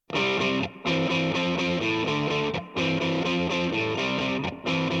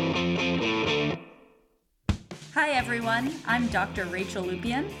everyone. I'm Dr. Rachel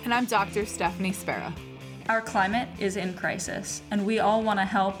Lupian. And I'm Dr. Stephanie Spera. Our climate is in crisis, and we all want to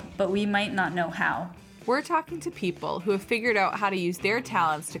help, but we might not know how. We're talking to people who have figured out how to use their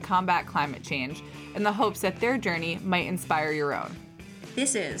talents to combat climate change in the hopes that their journey might inspire your own.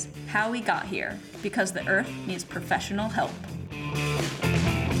 This is How We Got Here, because the Earth needs professional help.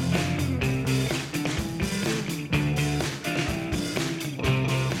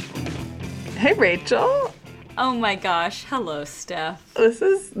 Hey, Rachel. Oh my gosh. Hello, Steph. This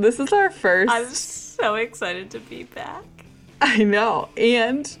is our first. I'm so excited to be back. I know,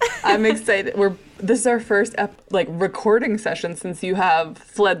 and I'm excited. This is our first recording session since you have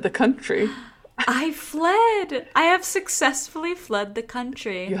fled the country. I fled. I have successfully fled the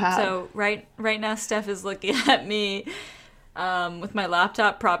country. You have. So right now, Steph is looking at me with my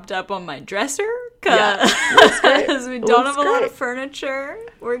laptop propped up on my dresser because we don't have a lot of furniture.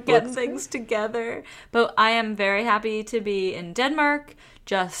 We're getting things together. But I am very happy to be in Denmark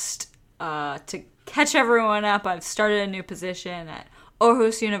just to catch everyone up. I've started a new position at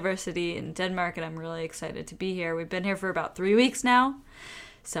Aarhus University in Denmark, and I'm really excited to be here. We've been here for about 3 weeks now.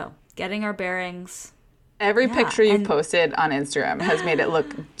 So getting our bearings. Every picture you've posted on Instagram has made it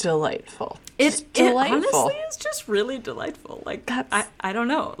look delightful. It honestly is just really delightful. I don't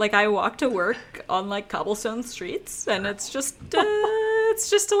know. I walk to work on cobblestone streets, and it's just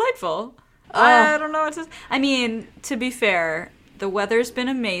delightful. I don't know what to. I mean, to be fair, the weather's been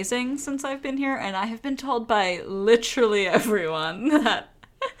amazing since I've been here, and I have been told by literally everyone that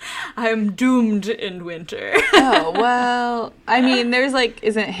I'm doomed in winter. Oh, well, I mean, there's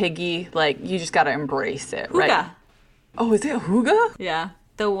isn't Hygge, you just gotta embrace it, right? Hygge. Oh, is it Hygge? Yeah.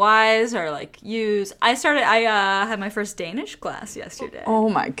 The Y's are use. I had my first Danish class yesterday. Oh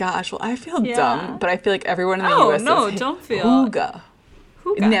my gosh. Well, I feel dumb, but I feel like everyone in the US says don't feel Hygge.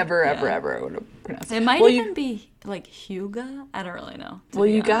 Hygge. Never, ever would have pronounced it. It might even be Hygge. I don't really know. Well,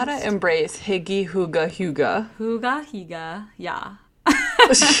 you gotta embrace Hygge, Hygge. Hygge, yeah. Yeah.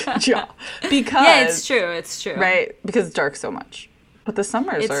 Because yeah, it's true. Right? Because it's dark so much. But the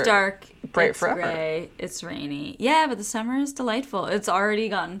summers it's dark, bright it's forever. Gray, it's rainy. Yeah, but the summer is delightful. It's already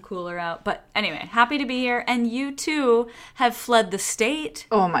gotten cooler out. But anyway, happy to be here. And you too have fled the state.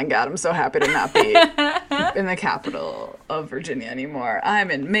 Oh my God, I'm so happy to not be in the capital of Virginia anymore.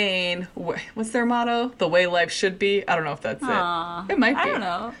 I'm in Maine. What's their motto? The way life should be? I don't know if that's it. It might be. I don't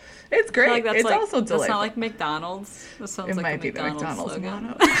know. It's great. That's it's also delightful. That's not like McDonald's. That sounds like might be McDonald's the McDonald's slogan.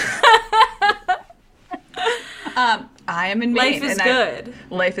 Motto. I am in Maine. Life is good.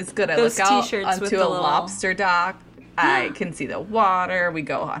 Life is good. Those I look t-shirts out with onto the a little lobster dock. I can see the water. We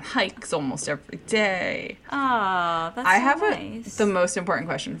go on hikes almost every day. Ah, that's I so have nice. the most important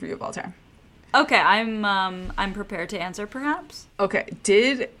question for you of all time. Okay, I'm prepared to answer, perhaps. Okay,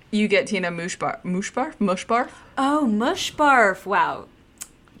 did you get Tina Mushbarf? Oh, Mushbarf. Wow.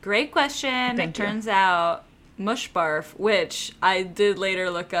 Great question. Thank you. Turns out Mushbarf, which I did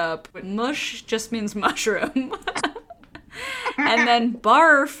later look up, mush just means mushroom. And then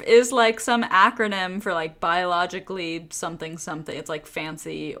barf is some acronym for biologically something. It's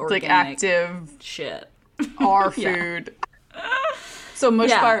fancy organic active shit. Our food. So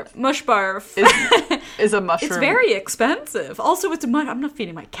mushbarf mushbarf is a mushroom. It's very expensive. Also, I'm not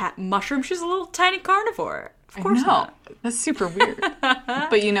feeding my cat mushroom. She's a little tiny carnivore. Of course not. That's super weird.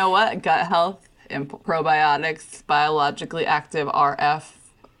 But you know what? Gut health and probiotics, biologically active RF.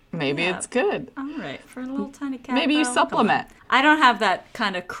 Maybe it's good. All right, for a little tiny cat. Maybe you supplement. I don't have that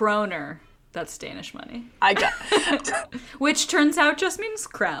kind of kroner. That's Danish money. I got. Which turns out just means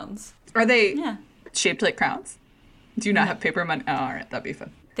crowns. Are they shaped like crowns? Do you not have paper money? Oh, all right, that'd be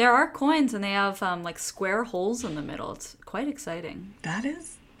fun. There are coins, and they have square holes in the middle. It's quite exciting. That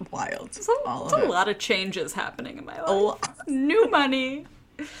is wild. It's a lot of changes happening in my life. New money.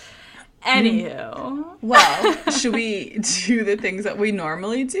 Anywho. Well, should we do the things that we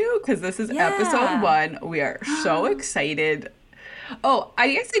normally do? Because this is episode 1. We are so excited. Oh,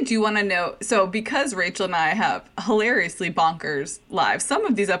 I guess I do want to know. So because Rachel and I have hilariously bonkers lives, some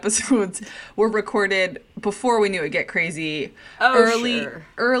of these episodes were recorded before we knew it'd get crazy.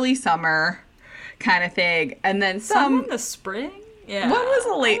 Early summer kind of thing. And then some in the spring? Yeah. What was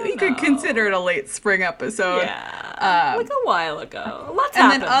a late? You could consider it a late spring episode. Yeah. A while ago. Lots and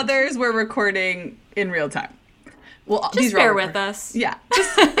happened. Then others were recording in real time. Well, just these bear with us. Yeah.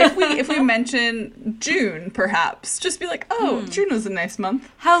 Just if we mention June, perhaps, just be like, oh, June was a nice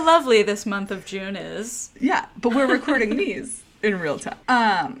month. How lovely this month of June is. Yeah, but we're recording these in real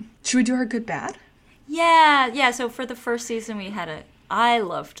time. Should we do our good bad? Yeah. So for the first season, I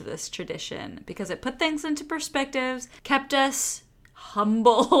loved this tradition because it put things into perspectives, kept us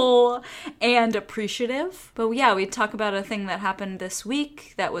humble and appreciative. But yeah, we talk about a thing that happened this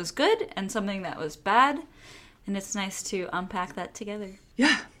week that was good and something that was bad. And it's nice to unpack that together.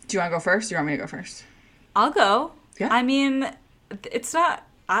 Yeah. Do you want to go first? Or do you want me to go first? I'll go. Yeah. I mean, it's not...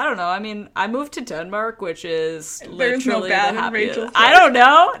 I don't know. I mean, I moved to Denmark, which is literally the happiest. I don't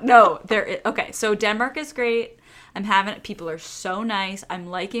know. No, there is. Okay, so Denmark is great. I'm having it. People are so nice. I'm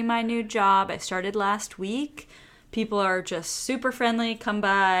liking my new job. I started last week. People are just super friendly. Come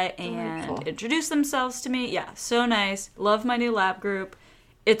by and introduce themselves to me. Yeah, so nice. Love my new lab group.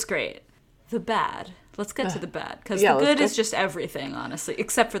 It's great. The bad. Let's get to the bad. Because the good is just everything, honestly,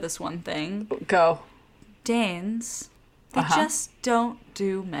 except for this one thing. Go. Danes. They just don't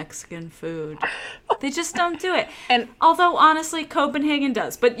do Mexican food. They just don't do it. And although, honestly, Copenhagen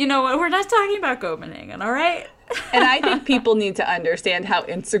does. But you know what? We're not talking about Copenhagen, all right? And I think people need to understand how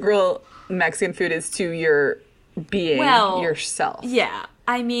integral Mexican food is to your being yourself. Yeah.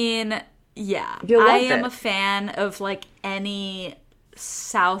 I mean, yeah. I am a fan of, like, any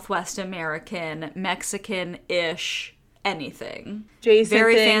Southwest American, Mexican-ish anything. Jason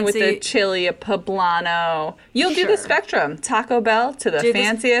very thing fancy with the chili, a poblano. You'll do the spectrum. Taco Bell to the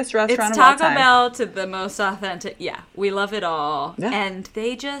fanciest restaurant of all time. It's Taco Bell to the most authentic. Yeah, we love it all. Yeah. And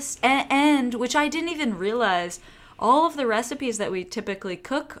they just and which I didn't even realize, all of the recipes that we typically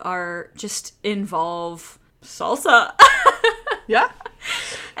cook are just involve salsa. Yeah.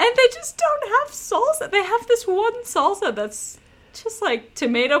 And they just don't have salsa. They have this one salsa that's just like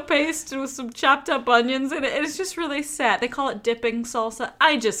tomato paste with some chopped up onions in it. It's just really sad. They call it dipping salsa.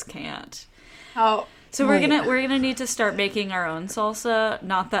 I just can't. Oh, so we're gonna need to start making our own salsa.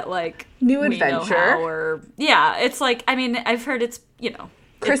 Not that like new adventure. We know how, or yeah, it's like I mean I've heard it's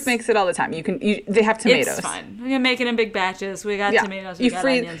Chris makes it all the time. They have tomatoes. It's fine. We're gonna make it in big batches. We got tomatoes. We got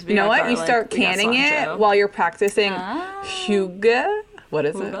onions. You know what? Garlic, you start canning it while you're practicing hygge. What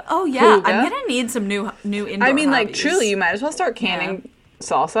is it? Oh, yeah. Hygge. I'm going to need some new indoor I mean, like, hobbies. truly, you might as well start canning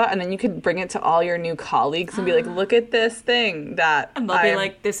salsa, and then you could bring it to all your new colleagues and be like, look at this thing that And they'll be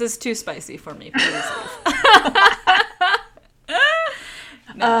like, this is too spicy for me. Please leave.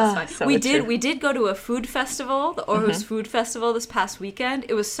 No, that's fine. We did go to a food festival, the Aarhus Food Festival this past weekend.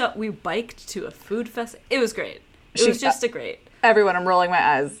 It was we biked to a food festival. It was great. It was just a great. Everyone, I'm rolling my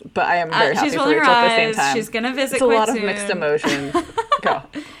eyes, but I am very happy for Rachel at the same time. She's going to visit it's a lot soon. of mixed emotions. Go.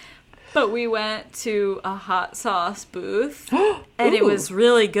 But we went to a hot sauce booth, and it was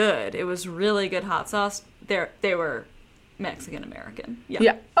really good. It was really good hot sauce. They were Mexican-American.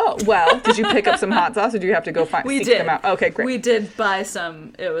 Yeah. Oh, well, did you pick up some hot sauce, or did you have to go seek them out? Okay, great. We did buy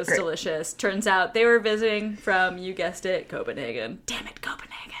some. It was delicious. Turns out they were visiting from, you guessed it, Copenhagen. Damn it,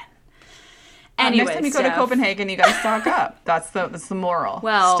 Copenhagen. Anyway, next time you go to Copenhagen, you got to stock up. That's the moral.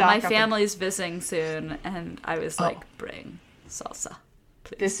 Well, my family's visiting soon, and I was like, bring salsa,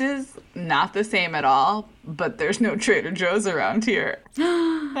 please. This is not the same at all, but there's no Trader Joe's around here.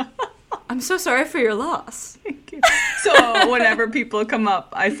 I'm so sorry for your loss. Thank you. So whenever people come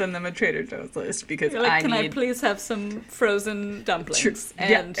up, I send them a Trader Joe's list because Can I please have some frozen dumplings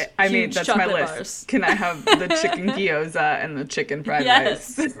and huge that's chocolate my list. Bars. Can I have the chicken gyoza and the chicken fried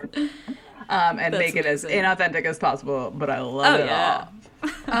rice? And that's make it as inauthentic as possible, but I love it all.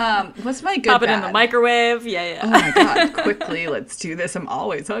 What's my good Pop bad? it in the microwave. Yeah. Oh my God, quickly, let's do this. I'm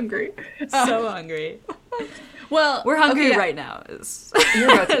always hungry. So hungry. Well, we're hungry right now. You're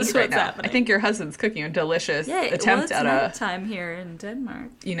about to eat right now. Happening. I think your husband's cooking a delicious attempt at night time here in Denmark.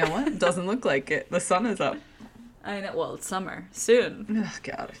 You know what? Doesn't look like it. The sun is up. I know. Well, it's summer soon. Oh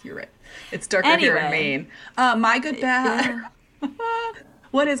God, you're right. It's darker here in Maine. My good bad. Yeah.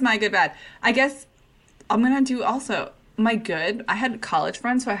 What is my good bad? I guess I'm gonna do also my good. I had college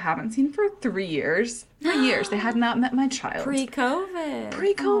friends who I haven't seen for 3 years. 3 years. They had not met my child. Pre-COVID.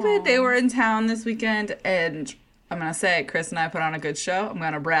 Aww. They were in town this weekend, and I'm gonna say Chris and I put on a good show. I'm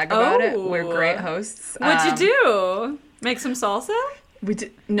gonna brag about it. We're great hosts. What'd you do? Make some salsa? We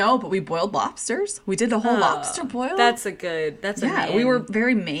did but we boiled lobsters. We did the whole lobster boil. That's a we were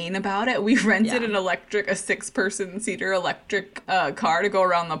very Maine about it. We rented a 6-person seater electric car to go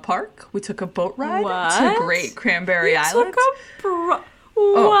around the park. We took a boat ride to Great Cranberry Island. What?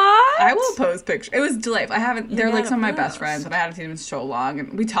 I will post pictures. It was delightful. They're like some of my best friends, and I haven't seen them in so long.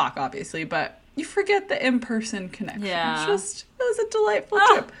 And we talk obviously, but you forget the in-person connection. Yeah. It was a delightful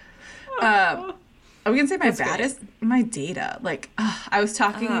trip. Are we going to say my baddest? My data. Like, I was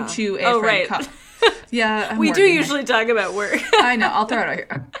talking to a friend. Right. Yeah, we do usually talk about work. I know. I'll throw it out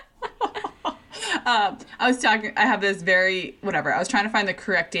here. I have this I was trying to find the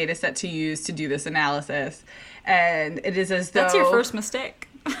correct data set to use to do this analysis. And it is as though... That's your first mistake.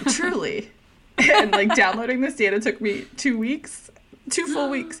 Truly. And, downloading this data took me 2 weeks. 2 full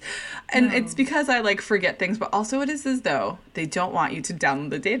weeks. And it's because I like forget things, but also it is though they don't want you to download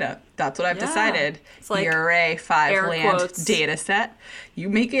the data. That's what I've decided. It's like ERA 5 land quotes. data set. You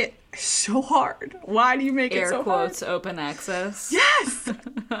make it so hard. Why do you make it so quotes hard? open access. Yes.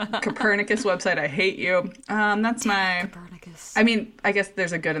 Copernicus website, I hate you. That's my Copernicus. I mean, I guess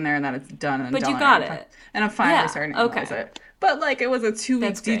there's a good in there and that it's done and But done. you got it. And I'm finally Yeah, starting to analyze it. But like it was a 2-week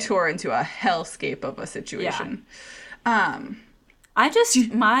That's great. detour into a hellscape of a situation. I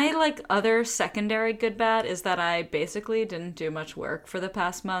just, my like other secondary good bad is that I basically didn't do much work for the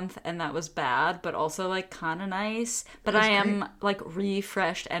past month, and that was bad, but also like kind of nice. But I am like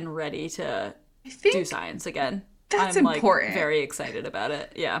refreshed and ready to do science again. That's I'm important. like very excited about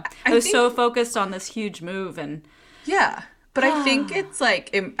it. Yeah. I was so focused on this huge move and Yeah. But I think it's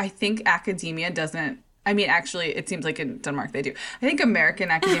like, I think academia doesn't, I mean, actually, it seems like in Denmark they do. I think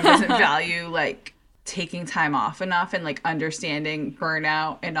American academia doesn't value like taking time off enough and like understanding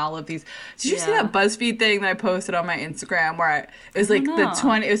burnout and all of these. Did you see that BuzzFeed thing that I posted on my Instagram where it was like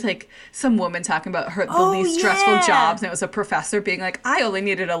it was like some woman talking about the least stressful jobs, and it was a professor being like, I only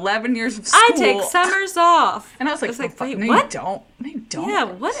needed 11 years of school. I take summers off. And I was like, wait, no, what? you don't. No, you don't. Yeah,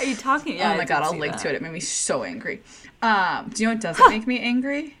 what are you talking about? Oh my God, I'll link to it. It made me so angry. Do you know what doesn't make me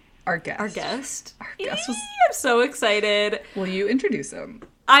angry? Our guest. Our guest was... I'm so excited. Will you introduce him?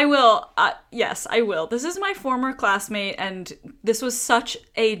 I will. Yes, I will. This is my former classmate, and this was such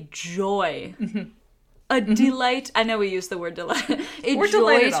a joy. A delight. I know we use the word delight. We're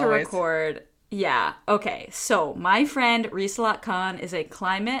joy to always record. Yeah. Okay. So my friend Risalat Khan is a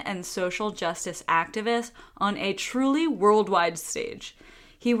climate and social justice activist on a truly worldwide stage.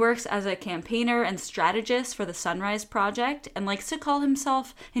 He works as a campaigner and strategist for the Sunrise Project and likes to call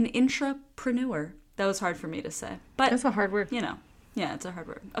himself an intrapreneur. That was hard for me to say. But that's a hard word. You know. Yeah, it's a hard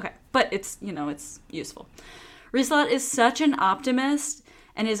word. Okay. But it's, it's useful. Risalat is such an optimist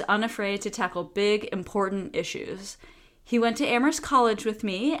and is unafraid to tackle big, important issues. He went to Amherst College with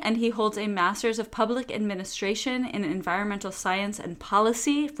me, and he holds a Master's of Public Administration in Environmental Science and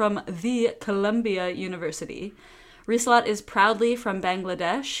Policy from the Columbia University. Risalat is proudly from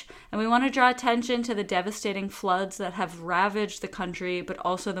Bangladesh, and we want to draw attention to the devastating floods that have ravaged the country, but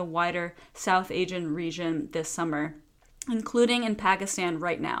also the wider South Asian region this summer, including in Pakistan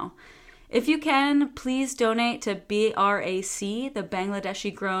right now. If you can, please donate to BRAC, the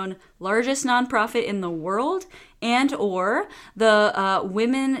Bangladeshi-grown largest nonprofit in the world, and or the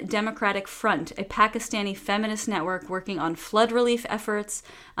Women Democratic Front, a Pakistani feminist network working on flood relief efforts.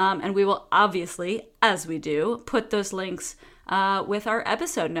 And we will obviously, as we do, put those links with our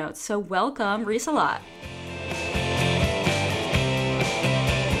episode notes. So welcome, Risalat.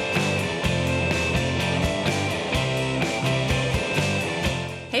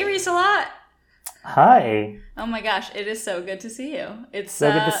 Hey, Risalat. Hi. Oh my gosh, it is so good to see you. It's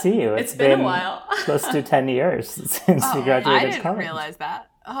so good to see you. It's been a while. Close to 10 years since we graduated college. I didn't realize that.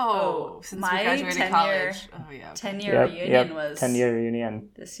 Since we graduated college. Oh yeah. 10-year reunion was 10-year reunion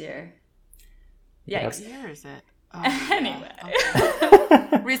this year. Yikes. What year is it? Anyway.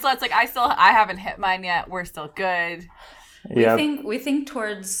 Risalat's like, I haven't hit mine yet. We're still good. We think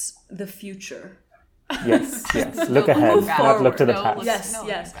towards the future. Yes. Look ahead, not look to the past.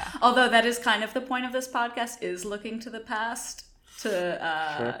 Yes. Although that is kind of the point of this podcast, is looking to the past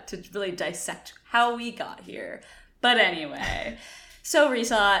to really dissect how we got here. But anyway, so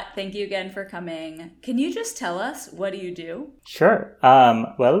Risalat, thank you again for coming. Can you just tell us, what do you do? Sure.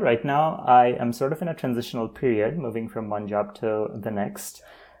 Well, right now I am sort of in a transitional period, moving from one job to the next.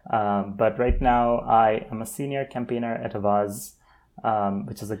 But right now I am a senior campaigner at Avaaz,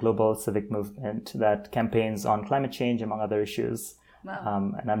 which is a global civic movement that campaigns on climate change, among other issues.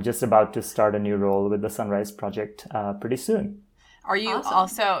 Wow. And I'm just about to start a new role with the Sunrise Project pretty soon. Are you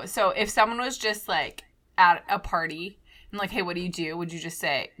also, so if someone was just like at a party and like, hey, what do you do? Would you just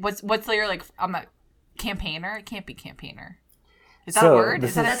say, what's your, like, I'm a campaigner? It can't be campaigner. Is that a word?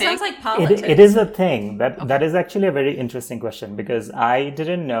 Is that a thing? Sounds like politics. It is a thing. That is actually a very interesting question, because I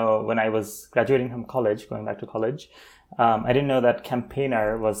didn't know when I was graduating from college, going back to college, I didn't know that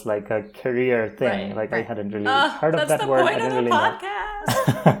campaigner was like a career thing. I hadn't really heard of that word. I didn't really know.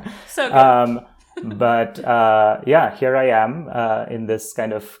 Podcast. So good. But here I am in this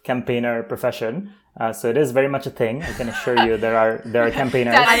kind of campaigner profession. So it is very much a thing. I can assure you there are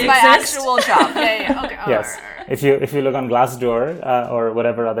campaigners. That's my actual job. Yeah. Okay. Yes. Right. If you look on Glassdoor or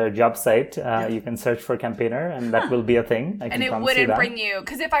whatever other job site, you can search for campaigner, and that will be a thing. I can promise you that. And it wouldn't bring you,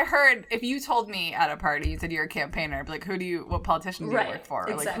 because if you told me at a party, you said you're a campaigner, I'd be like, what politician do you work for?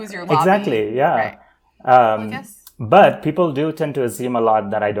 Or exactly. like, who's your lobby? Exactly. Yeah. Right. I guess. But people do tend to assume a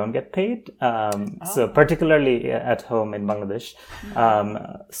lot that I don't get paid. So particularly at home in Bangladesh.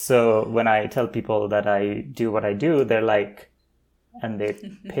 So when I tell people that I do what I do, they're like, and they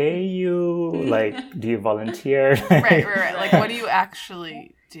pay you? Like, do you volunteer? Right. Like, what do you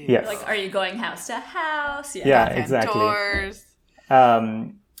actually do? Yes. Like, are you going house to house? Yeah, exactly. Doors.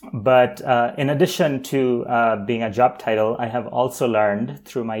 But in addition to being a job title, I have also learned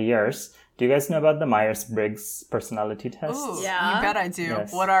through my years. Do you guys know about the Myers-Briggs personality test? Ooh, Yeah. You bet I do.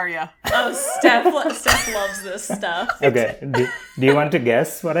 Yes. What are you? Oh, Steph loves this stuff. Okay. Do you want to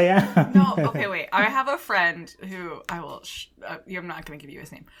guess what I am? No, okay, wait. I have a friend who I will. I'm not going to give you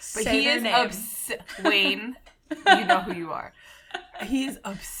his name, but Say he their is name. Wayne. You know who you are. He's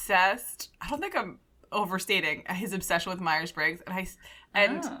obsessed. I don't think I'm overstating his obsession with Myers-Briggs,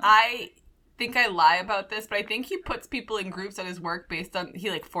 and I think I lie about this, but I think he puts people in groups at his work based on he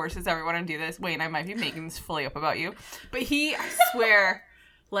like forces everyone to do this. Wayne, I might be making this fully up about you, but I swear,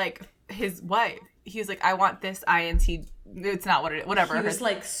 like his wife, he's like, I want this INT. It's not what it is. Whatever. He was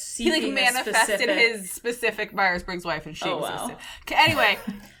like seeking he like manifested specific... his specific Myers-Briggs wife, and she existed. Wow. Okay, anyway,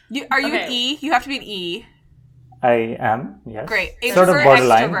 are you an E? You have to be an E. I am, yes. Great. Sort of Extrovert,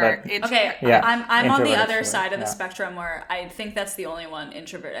 borderline, extrovert. but Okay, Yeah, I'm on the introvert, other extrovert, side of the yeah. spectrum where I think that's the only one,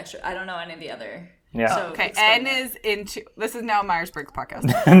 introvert, extrovert. I don't know any of the other. Yeah. So Okay, explain N that. is into. This is now a Myers-Briggs podcast.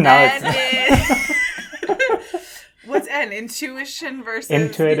 Now N it's is. What's N? Intuition versus.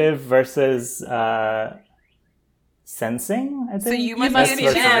 intuitive versus sensing, I think. So you must must be be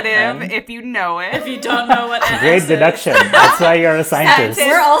an an intuitive N. if you know it. If you don't know what N Great is. deduction. That's why you're a scientist. Scientist.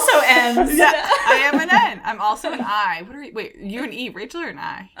 We're also N's. Yeah, I am an N. I'm also an I. What are you? Wait, you an E? Rachel or an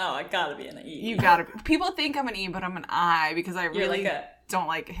I? Oh, I gotta be an E. You gotta. People think I'm an E, but I'm an I because I You're really like a... don't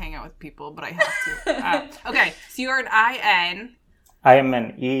like hang out with people, but I have to. Okay, so you're an IN. I am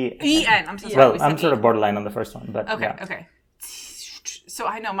an E. EN. I'm so sorry. Well, we I'm said sort E. of borderline on the first one, but Okay, yeah. okay. So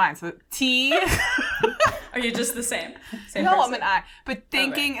I know mine. So T. Are you just the same? Same No, I'm person? an I. But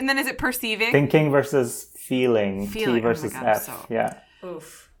thinking, and then is it perceiving? Thinking versus feeling. Feeling, T oh my versus God, F. so- Yeah.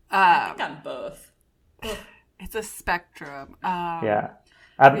 Oof. I Um, think I'm both. it's a spectrum. Yeah.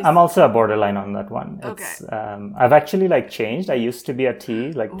 I'm also a borderline on that one. It's, I've actually like changed. I used to be a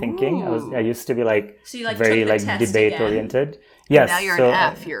T, like thinking. Ooh. I used to be like So you, like, very took the like test debate again? oriented. Yes. Now you're so, an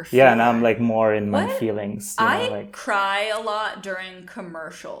F. You're a yeah, now I'm feeler. like more in my What? feelings. I like cry a lot during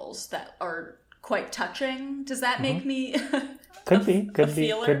commercials that are quite touching. Does that make me... could be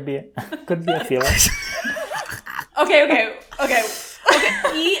feeler? could be a feeler. Okay.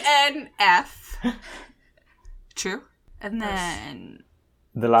 ENF. True. And then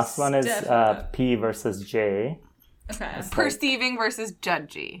The last one is Definitely. P versus J. Okay. perceiving versus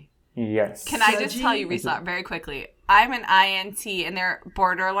judgy. Yes. Can I just tell you, Risa, very quickly? I'm an INT, and they're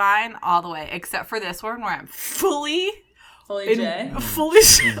borderline all the way, except for this one where I'm fully. Fully J. Of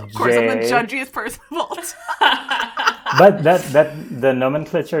course, I'm the J. judgiest person of all time. But that the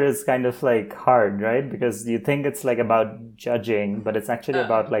nomenclature is kind of like hard, right? Because you think it's like about judging, but it's actually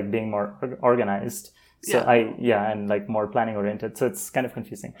about like being more organized. So and like more planning oriented. So it's kind of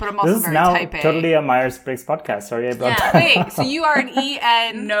confusing. But I'm also this is very now type A. totally a Myers-Briggs podcast. Sorry I brought that. Wait, so you are an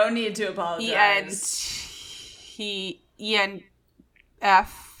EN. No need to apologize. ENF.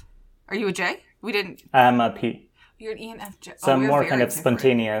 Are you a J? We didn't. I'm a P. You're an ENFJ. So I'm we're more very kind of different.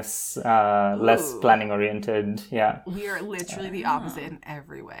 spontaneous, less Ooh. planning oriented. Yeah. We are literally the opposite in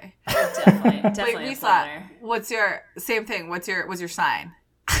every way. Definitely Wait, a Risa, planner. what's your same thing? What's your sign?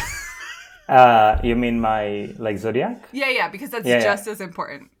 You mean my like zodiac? Yeah, because that's Yeah, just as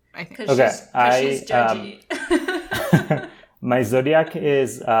important, I think. Because Okay, she's judgy. My zodiac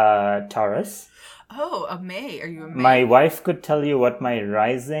is Taurus. Oh, a May. Are you a May? My wife could tell you what my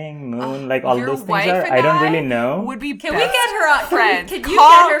rising, moon, like all Your those things wife are. and I don't really know. Would be Can we get her on? friends. Can you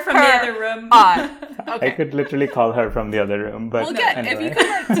Call get her from the other room? on. I Okay. could literally call her from the other room, but Well, good. anyway. If you could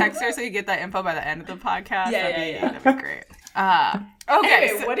like, text her so you get that info by the end of the podcast, Yeah. that'd be great. Okay,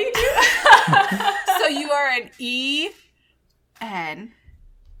 Anyway, what do you do? so you are an EN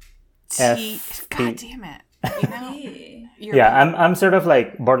T. F P. God damn it! You know, you're Yeah, I'm sort of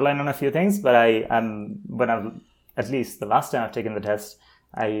like borderline on a few things, but when I've at least the last time I've taken the test,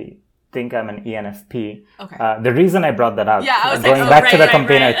 I think I'm an ENFP. Okay. The reason I brought that up, Yeah, I was going like, back to the right,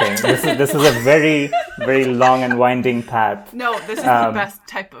 campaigner right. thing, this is a very very long and winding path. No, this is the best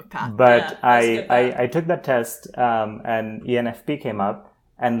type of path. But Yeah, that's good path. I took that test, and ENFP came up,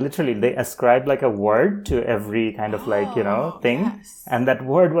 and literally they ascribed like a word to every kind of like thing, yes. and that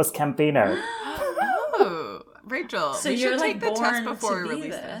word was campaigner. Oh, Rachel, So we you're should like take the test born before to we be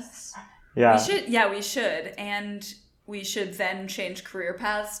release this. Yeah. We should, and we should then change career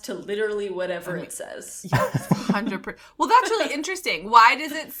paths to literally whatever it says. Yes, 100%. Well, that's really interesting. Why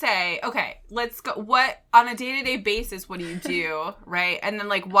does it say, okay, let's go, what, on a day-to-day basis, what do you do, right? And then,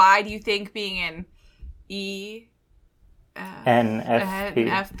 like, why do you think being in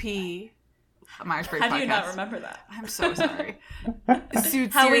NFP, Myers-Briggs podcast. How do you not remember that? I'm so sorry.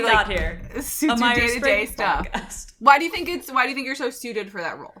 Suits how your, we got here. Suits your day-to-day stuff. Podcast. Why do you think you're so suited for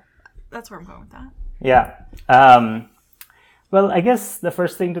that role? That's where I'm going with that. Yeah. Well, I guess the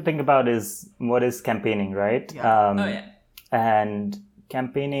first thing to think about is what is campaigning, right? Yeah. And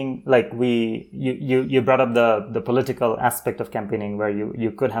campaigning, like you brought up the political aspect of campaigning, where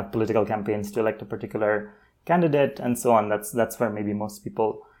you could have political campaigns to elect a particular candidate and so on. That's where maybe most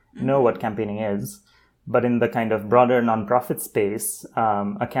people know what campaigning is. But in the kind of broader nonprofit space,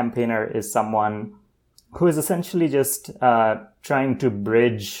 a campaigner is someone who is essentially just trying to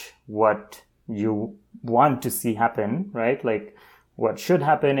bridge what you want to see happen, right? Like what should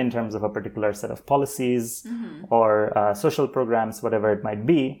happen in terms of a particular set of policies or social programs, whatever it might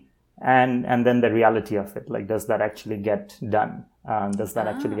be, and then the reality of it. Like, does that actually get done? Does that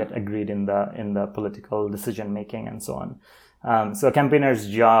actually get agreed in the political decision making and so on? So a campaigner's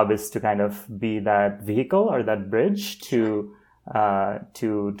job is to kind of be that vehicle or that bridge to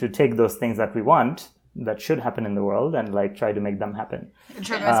take those things that we want, that should happen in the world, and like try to make them happen. In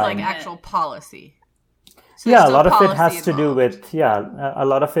terms of like actual policy. So a lot of it has to do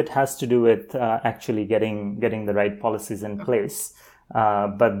with actually getting the right policies in place.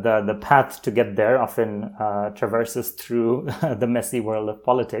 But the path to get there often traverses through the messy world of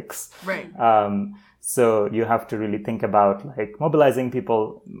politics. Right. So you have to really think about like mobilizing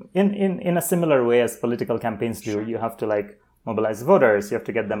people in a similar way as political campaigns do. Sure. You have to like mobilize voters. You have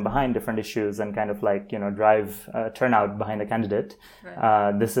to get them behind different issues and kind of like, drive turnout behind a candidate.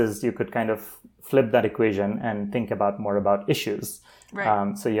 Right. You could kind of flip that equation and think more about issues.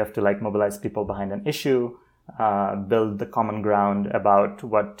 Right. So you have to like mobilize people behind an issue, build the common ground about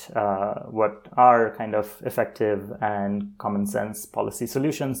what are kind of effective and common sense policy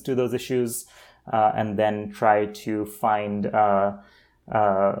solutions to those issues, and then try to find a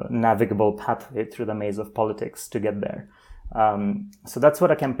navigable pathway through the maze of politics to get there. So that's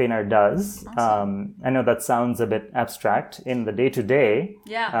what a campaigner does. Awesome. I know that sounds a bit abstract in the day-to-day.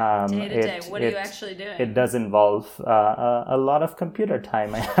 Yeah, day-to-day. What are you actually doing? It does involve a lot of computer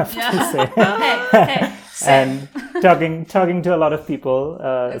time, I have to say. Hey. And talking to a lot of people,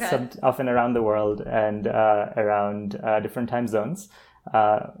 often around the world and around different time zones.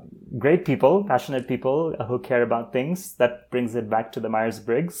 Great people, passionate people who care about things. That brings it back to the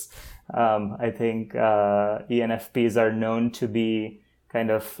Myers-Briggs. I think ENFPs are known to be kind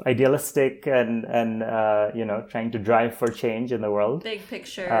of idealistic and trying to drive for change in the world. Big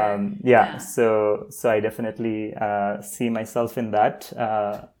picture. So I definitely see myself in that,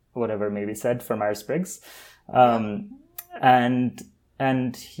 whatever may be said for Myers-Briggs. And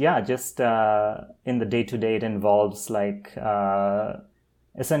just in the day-to-day, it involves like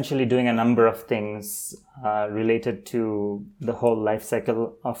essentially doing a number of things related to the whole life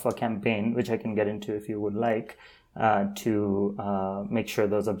cycle of a campaign, which I can get into if you would like, to make sure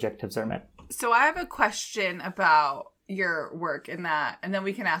those objectives are met. So I have a question about your work in that, and then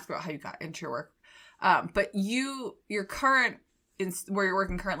we can ask about how you got into your work. But your current, where you're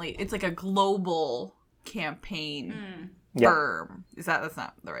working currently, it's like a global campaign firm. That's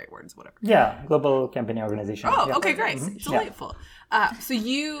not the right words, whatever. Yeah, global campaigning organization. Oh, yeah. Okay, great. Mm-hmm. Delightful. So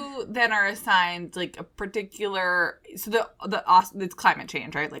you then are assigned like a particular, it's climate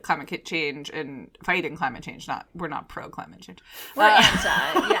change, right? Like climate change and fighting climate change. We're not pro climate change. We're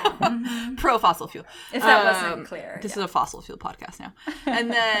anti, yeah. Mm-hmm. Pro fossil fuel. If that wasn't clear. This is a fossil fuel podcast now.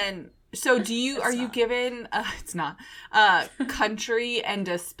 And then, so are you given, it's not, a country and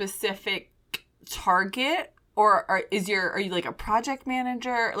a specific target? Or are you like a project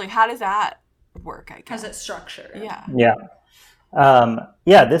manager? Like, how does that work, I guess? How's it structured? Yeah.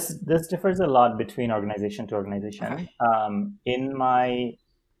 Yeah. This differs a lot between organization to organization. Okay. In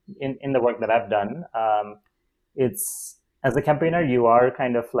the work that I've done, it's, as a campaigner, you are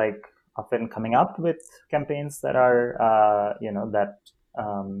kind of like often coming up with campaigns that are,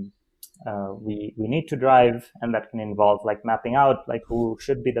 we need to drive, and that can involve like mapping out like who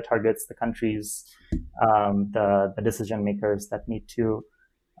should be the targets, the countries, the decision makers that need to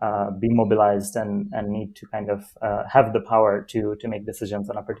be mobilized and need to kind of have the power to make decisions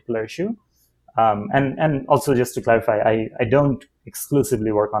on a particular issue. And also, just to clarify, I don't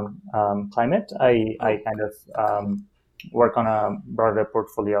exclusively work on climate. I kind of work on a broader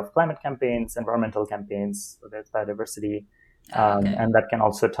portfolio of climate campaigns, environmental campaigns, so there's biodiversity, And that can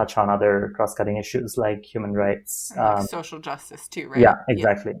also touch on other cross-cutting issues like human rights. Like social justice too, right? Yeah,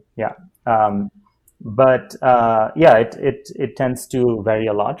 exactly. Yeah. But it tends to vary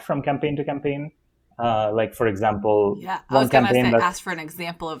a lot from campaign to campaign. Like, for example, I was going to say, ask for an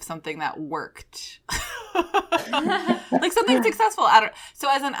example of something that worked. Like something successful. So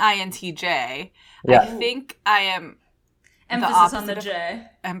as an INTJ, I think I am emphasis on the J.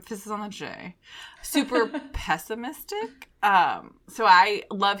 Emphasis on the J. Super pessimistic. So I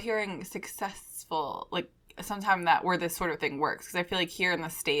love hearing successful, like sometime that where this sort of thing works. Because I feel like here in the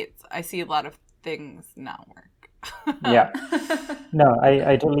States, I see a lot of things not work. Yeah. No,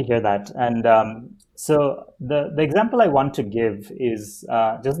 I totally hear that. And so the example I want to give is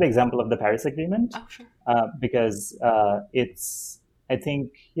just the example of the Paris Agreement. Oh, sure. Because it's, I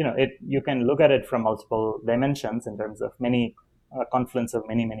think, you can look at it from multiple dimensions in terms of many confluence of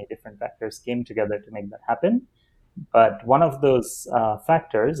many different factors came together to make that happen. But one of those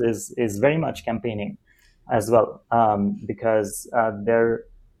factors is very much campaigning as well, because there,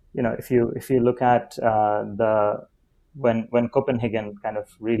 if you look at when Copenhagen kind of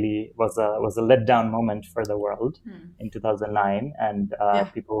really was a letdown moment for the world in 2009, and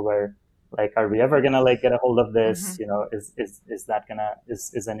people were like, are we ever gonna like get a hold of this? Is that gonna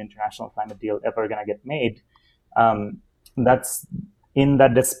is an international climate deal ever gonna get made? That's in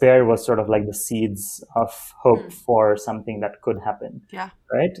that despair was sort of like the seeds of hope for something that could happen. Yeah.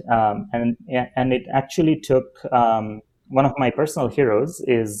 Right. And it actually took one of my personal heroes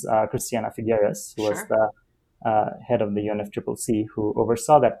is Christiana Figueres, who was the head of the UNFCCC, who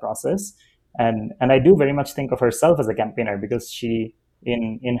oversaw that process. And I do very much think of herself as a campaigner, because she,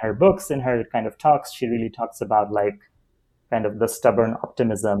 in her books, in her kind of talks, she really talks about like kind of the stubborn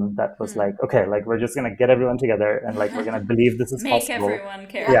optimism that was like, okay, like we're just going to get everyone together and like we're going to believe this is Make possible. Everyone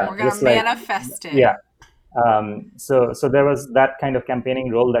care. Yeah, we're going to manifest it. Yeah. So there was that kind of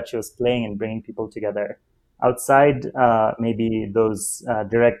campaigning role that she was playing in bringing people together. Outside maybe those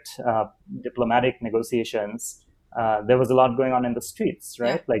direct diplomatic negotiations, there was a lot going on in the streets,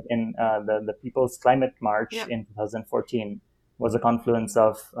 right? Like in the People's Climate March in 2014 was a confluence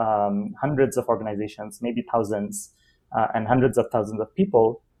of hundreds of organizations, maybe thousands, and hundreds of thousands of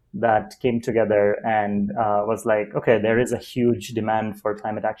people that came together and was like, okay, there is a huge demand for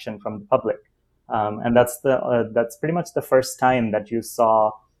climate action from the public. And that's pretty much the first time that you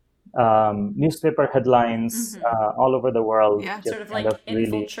saw newspaper headlines all over the world. Yeah, sort of like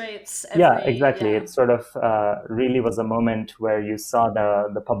infiltrates. Exactly. It sort of really was a moment where you saw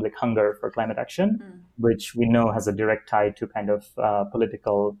the public hunger for climate action, which we know has a direct tie to kind of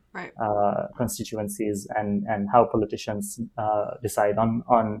political constituencies and how politicians decide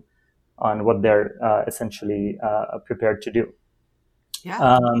on what they're essentially prepared to do.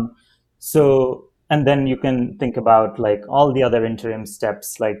 Yeah. And then you can think about like all the other interim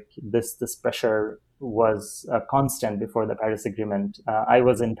steps, like this pressure was constant before the Paris Agreement. I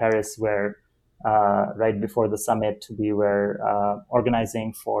was in Paris where right before the summit, we were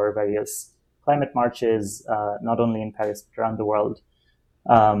organizing for various climate marches, not only in Paris, but around the world.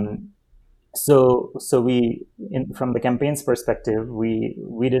 So we, from the campaign's perspective,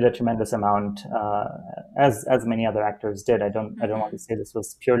 we did a tremendous amount, as many other actors did. I don't want to say this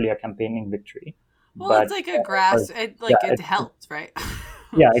was purely a campaigning victory. Well, but, it's like a it helped, right?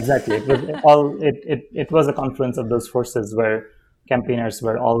 Yeah, exactly. It was a confluence of those forces where campaigners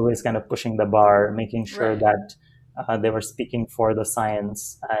were always kind of pushing the bar, making sure that they were speaking for the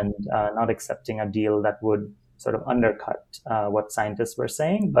science and not accepting a deal that would sort of undercut what scientists were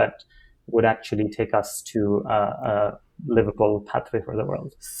saying, but would actually take us to a livable pathway for the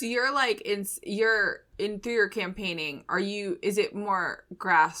world. So you're like through your campaigning, is it more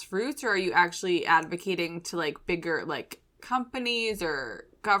grassroots, or are you actually advocating to like bigger like companies or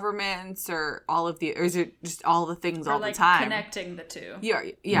governments or or is it just all the things all like the time? Connecting the two.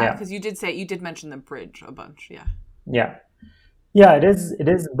 Yeah, because you did mention the bridge a bunch. Yeah, it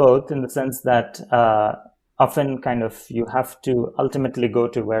is both, in the sense that often kind of you have to ultimately go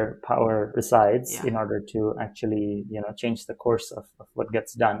to where power resides in order to actually, change the course of what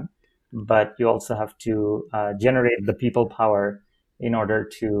gets done. But you also have to generate the people power in order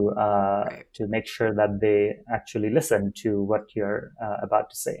to make sure that they actually listen to what you're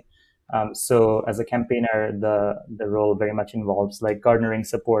about to say. So as a campaigner, the role very much involves like garnering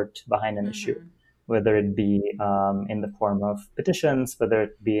support behind an issue, whether it be in the form of petitions, whether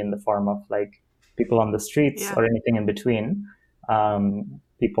it be in the form of like people on the streets or anything in between.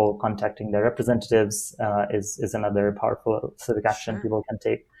 People contacting their representatives is another powerful civic action people can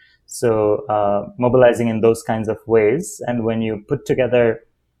take. So mobilizing in those kinds of ways. And when you put together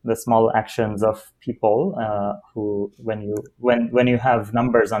the small actions of people who, when you have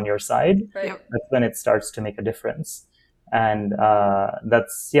numbers on your side, Right. that's when it starts to make a difference. And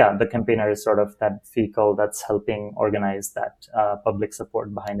the campaigner is sort of that vehicle that's helping organize that public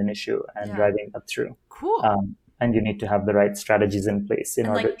support behind an issue and driving that through. Cool. And you need to have the right strategies in place in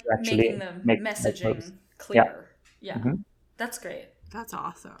order to actually make the messaging clear. Yeah. That's great. That's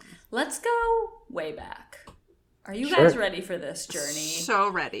awesome. Let's go way back. Are you guys ready for this journey? So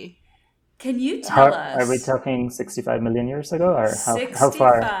ready. Can you tell us? Are we talking 65 million years ago, or how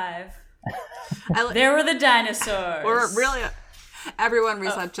 65. There were the dinosaurs. We're really... Everyone,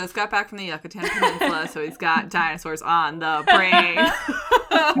 Rizat just got back from the Yucatan Peninsula, so he's got dinosaurs on the brain.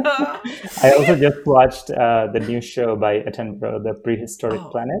 I also just watched the new show by Attenborough, The Prehistoric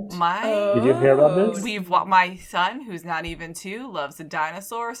Planet. Did you hear about this? My son, who's not even 2, loves a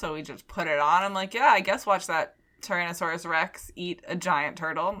dinosaur, so we just put it on. I'm like, yeah, I guess watch that Tyrannosaurus Rex eat a giant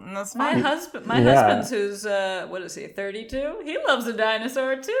turtle, and that's fine. My husband's who's 32? He loves a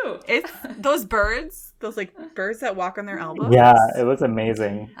dinosaur too. It's those birds, birds that walk on their elbows. Yeah, it was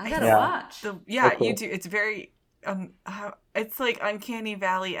amazing. I gotta watch. Cool. You do. It's very it's like Uncanny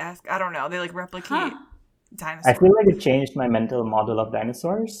Valley-esque. I don't know. They replicate dinosaurs. I feel like it changed my mental model of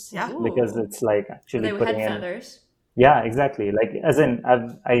dinosaurs. Yeah, because it's actually they putting had in feathers. Yeah, exactly. As in,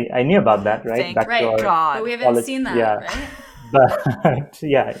 I knew about that, right? Thank God. But we haven't seen that, right? But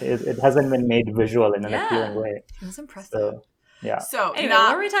it hasn't been made visual in an appealing way. It was impressive. So, yeah. So anyway,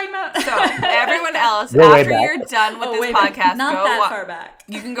 what are we talking about? So everyone else, Go after you're done with this podcast, not that far back.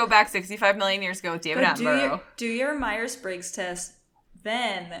 You can go back 65 million years ago with David Attenborough. Do your Myers-Briggs test,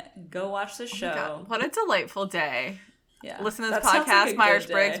 then go watch the show. God, what a delightful day. Yeah. Listen to this podcast,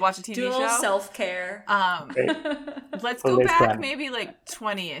 Myers-Briggs, watch a TV show. Do a little self-care. Let's go back maybe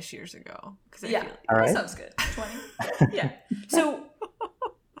 20-ish years ago. Yeah, all right. That sounds good. 20? Yeah. So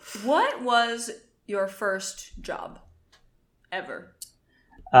what was your first job ever?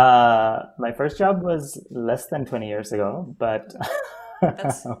 My first job was less than 20 years ago, but...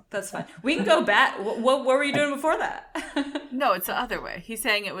 That's fine. We can go back. What were you doing before that? No, it's the other way. He's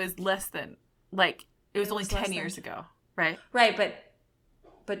saying it was less than, it was only 10 years ago. Right. Right,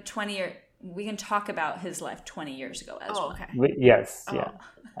 but 20 years, we can talk about his life 20 years ago as well. Okay. Yes. I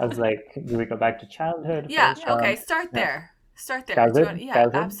was like, do we go back to childhood? Yeah, okay, start there. Childhood?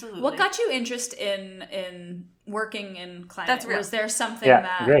 Childhood? Absolutely. What got you interested in working in climate? That's real. Was there something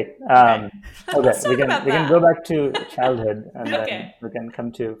that... great. Okay, we can go back to childhood and then we can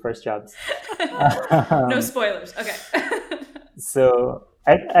come to first jobs. No spoilers. Okay. So...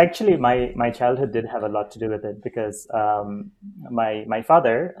 Actually, my childhood did have a lot to do with it because my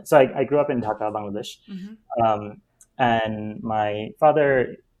father. So I grew up in Dhaka, Bangladesh, and my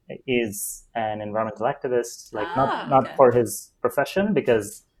father is an environmental activist. Not for his profession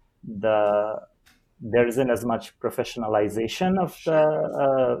because there isn't as much professionalization of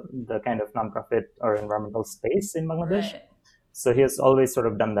the kind of nonprofit or environmental space in Bangladesh. Right. So he has always sort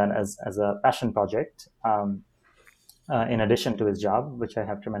of done that as a passion project. In addition to his job, which I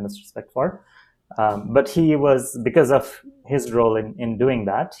have tremendous respect for. But he was, because of his role in doing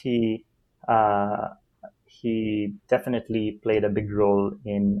that, he definitely played a big role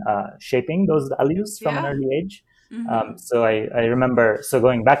in shaping those values from an early age. Mm-hmm. So I remember,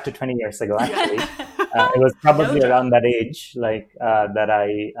 going back to 20 years ago, actually, it was probably around that age, that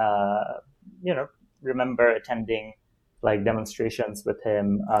I, remember attending demonstrations with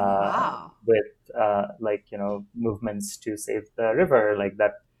him, with movements to save the river,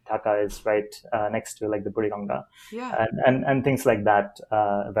 that Dhaka is right next to the Buriganga, and things like that,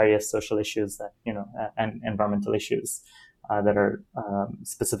 various social issues that and environmental issues that are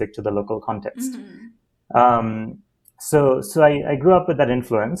specific to the local context. Mm-hmm. So I grew up with that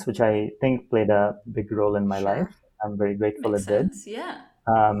influence, which I think played a big role in my life. I'm very grateful it did. Yeah.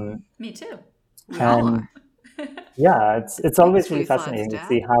 Me too. Yeah, it's always really fascinating to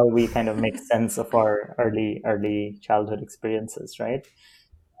see how we kind of make sense of our early childhood experiences, right?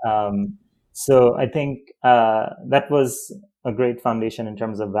 So I think that was a great foundation in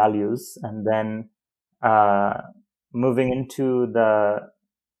terms of values, and then moving into the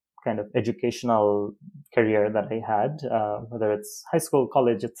kind of educational career that I had, whether it's high school,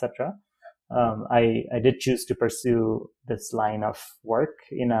 college, etc. I did choose to pursue this line of work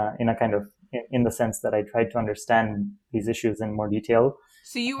in a kind of, in the sense that I tried to understand these issues in more detail.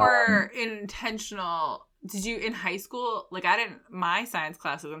 So you were intentional. Did you, in high school, my science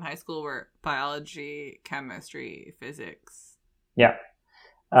classes in high school were biology, chemistry, physics. Yeah.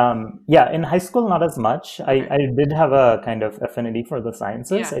 In high school, not as much. Okay. I did have a kind of affinity for the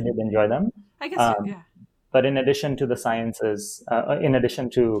sciences. I did enjoy them. I guess, but in addition to the sciences, in addition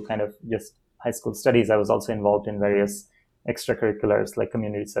to kind of just high school studies, I was also involved in various extracurriculars like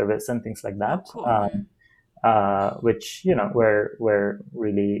community service and things like that, which, were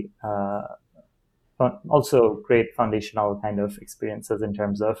really also great foundational kind of experiences in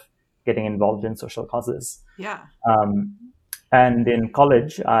terms of getting involved in social causes. Yeah. And in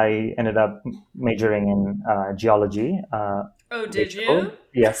college, I ended up majoring in geology. Did you?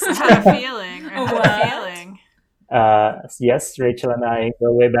 Yes. I had a feeling. Yes, Rachel and I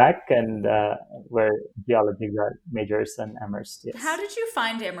go way back, and we're geology majors in Amherst. Yes. How did you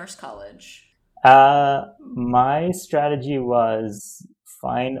find Amherst College? My strategy was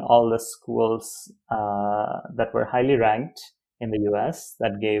find all the schools that were highly ranked in the U.S.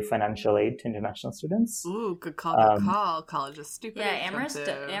 that gave financial aid to international students. Ooh, good call, good call. College is stupid. Yeah,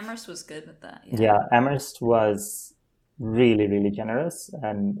 Amherst was good with that. Yeah, Amherst was really, really generous,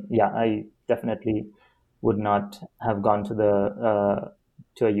 and I definitely would not have gone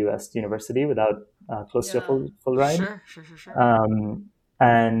to a U.S. university without close to a full ride. Sure.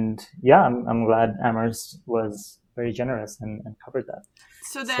 And I'm glad Amherst was very generous and covered that.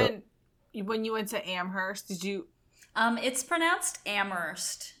 So then, when you went to Amherst, did you? It's pronounced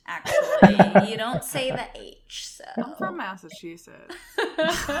Amherst, actually. You don't say the H. So. I'm from Massachusetts.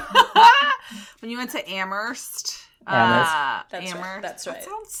 When you went to Amherst, That's Amherst. Right. That's right. That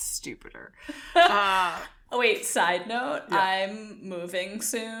sounds stupider. Wait, side note, I'm moving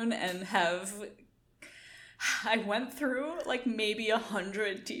soon and I went through like maybe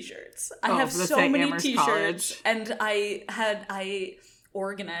 100 t-shirts. I have so many Amherst t-shirts College. And I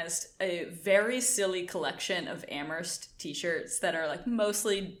organized a very silly collection of Amherst t-shirts that are like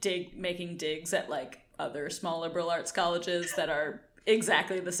mostly making digs at like other small liberal arts colleges that are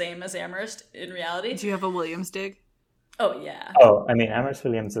exactly the same as Amherst in reality. Do you have a Williams dig? Oh yeah. Oh, I mean, Amherst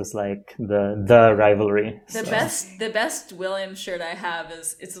Williams is like the rivalry. The best Williams shirt I have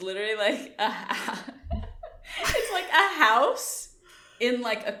is it's literally like it's like a house in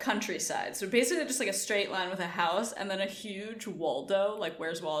like a countryside. So basically just like a straight line with a house and then a huge Waldo, like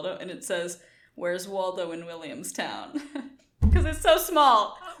where's Waldo? And it says, where's Waldo in Williamstown? Because it's so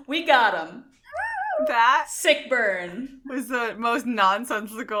small. We got him. That sick burn was the most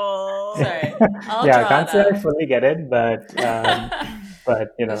nonsensical. Sorry, I can't say I fully get it, but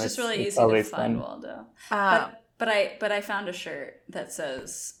it's just really easy to find Waldo. But I found a shirt that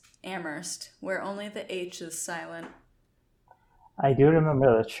says Amherst, where only the H is silent. I do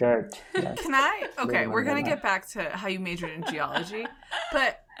remember the shirt. Yes. Can I? Okay, we're gonna get back to how you majored in geology,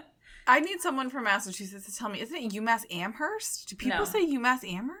 but I need someone from Massachusetts to tell me, isn't it UMass Amherst? Do people say UMass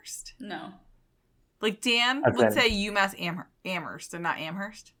Amherst? No. Like Dan would say UMass Amherst and not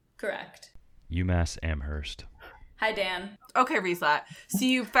Amherst? Correct. UMass Amherst. Hi, Dan. Okay, Rieslat. So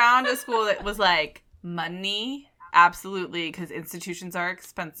you found a school that was like money, absolutely, because institutions are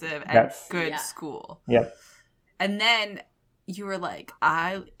expensive, and good school. Yep. And then you were like,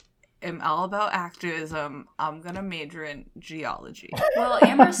 I am all about activism. I'm going to major in geology. Well,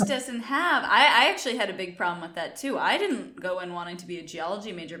 Amherst doesn't have... I actually had a big problem with that, too. I didn't go in wanting to be a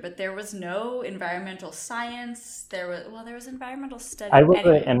geology major, but there was no environmental science. There was environmental studies. I was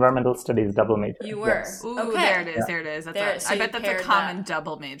an environmental studies double major. You were? Yes. Ooh, okay. There it is. There it is. I bet that's a common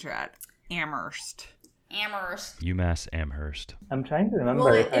double major at Amherst. UMass Amherst. I'm trying to remember.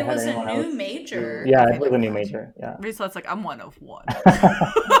 Well, it was a new major. Yeah, it was a new major. Yeah. Rieslat's like, I'm one of one.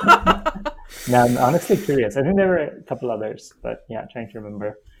 Now, I'm honestly curious. I think there were a couple others, but trying to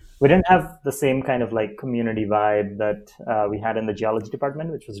remember. We didn't have the same kind of like community vibe that we had in the geology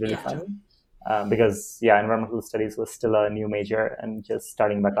department, which was really fun. Because environmental studies was still a new major and just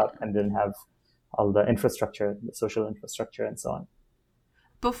starting back up and didn't have all the infrastructure, the social infrastructure and so on.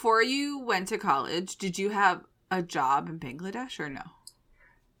 Before you went to college, did you have a job in Bangladesh or no?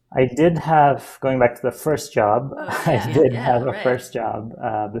 I did have, going back to the first job, I did have a first job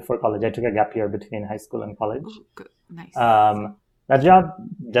before college. I took a gap year between high school and college. Ooh, good. Nice. That job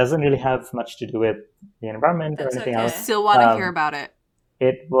doesn't really have much to do with the environment or anything else. Still want to hear about it.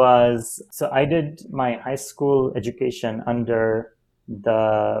 It was, so I did my high school education under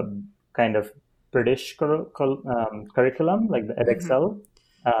the kind of British curriculum, like the EdXL.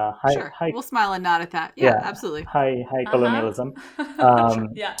 Sure. We'll smile and nod at that. Yeah, absolutely. High colonialism.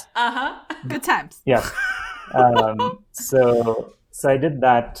 Good times. Yeah. So I did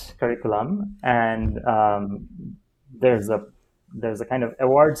that curriculum, and there's a kind of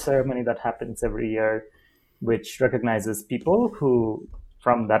award ceremony that happens every year, which recognizes people who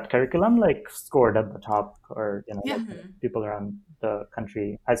from that curriculum like scored at the top, or people around the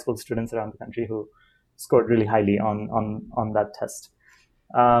country, high school students around the country who scored really highly on that test.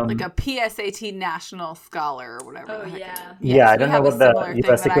 Like a PSAT national scholar or whatever. Oh, yeah. Yeah, I don't know what the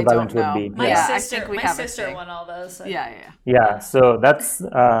US equivalent would be. My Yeah. sister won all those. Yeah. So that's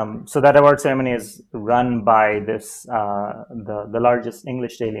so that award ceremony is run by this the largest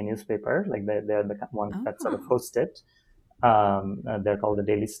English daily newspaper. Like they're the ones that sort of host it. They're called the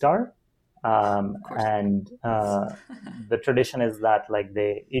Daily Star. And the tradition is that like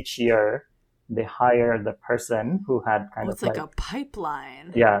each year they hire the person who had kind of like a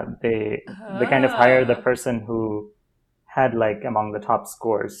pipeline. Yeah, they kind of hire the person who had like among the top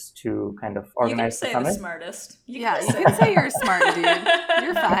scores to kind of organize the summit. You can say the smartest. You can say you're a smart dude.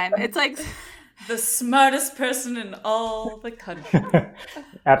 You're fine. It's like the smartest person in all the country.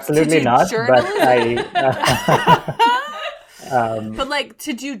 Absolutely not. But but like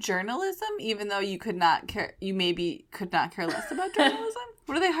to do journalism, even though you could not care less about journalism.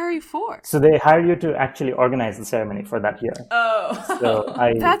 What do they hire you for? So they hire you to actually organize the ceremony for that year. Oh. So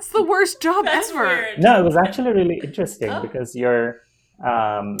that's the worst job ever. Weird. No, it was actually really interesting because you're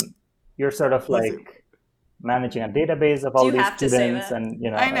sort of like managing a database of all these students, and you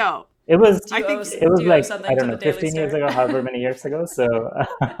know. I know. It was. I think it was like I don't know, 15 years ago, however many years ago. So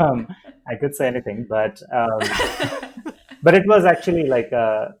I could say anything, but it was actually like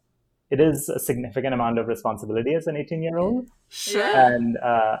it is a significant amount of responsibility as an 18-year-old. Sure. And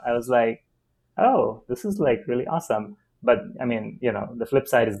I was like, oh, this is like really awesome. But I mean, you know, the flip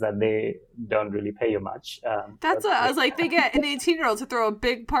side is that they don't really pay you much. That's what I was like. They get an 18-year-old to throw a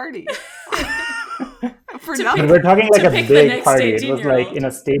big party for nothing. And we're talking like a big party. It was like in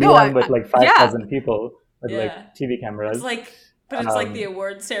a stadium with like 5,000 people with like TV cameras. It's like, but it's like the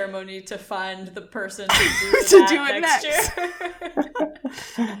award ceremony to find the person to do it next year.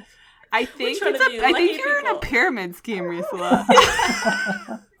 I think you're in a pyramid scheme, Risala.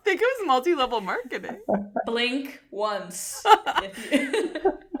 I think it was multi-level marketing. Blink once.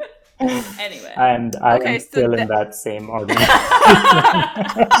 Anyway. And I am still in that same organization.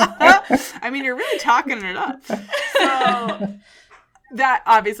 I mean, you're really talking it up. So that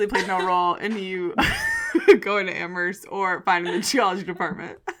obviously played no role in you going to Amherst or finding the geology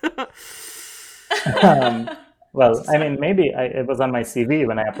department. Well, I mean, maybe it was on my CV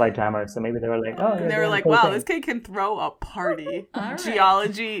when I applied to Amherst, so maybe they were like, oh. And they were like, wow, this kid can throw a party. Right.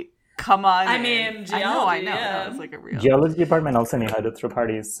 Geology, come on. I mean, geology, I know. Yeah. That was like a real... Geology department also knew how to throw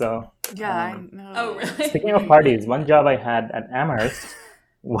parties, so... Yeah, I know. Oh, really? Speaking of parties, one job I had at Amherst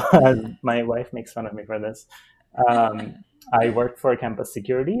was... My wife makes fun of me for this. I worked for campus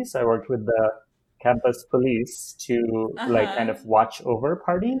security, so I worked with the campus police to like kind of watch over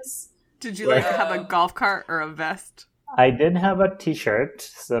parties. Did you like have a golf cart or a vest? I did have a t-shirt,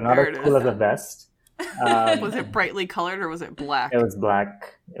 so not as cool as a vest. Was it brightly colored or was it black? It was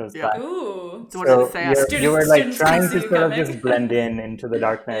black. Black. Ooh. So what did it say? You were like trying to sort of just blend into the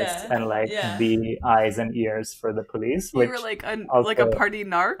darkness and like be eyes and ears for the police. You were like a party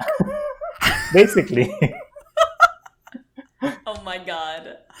narc? Basically. Oh my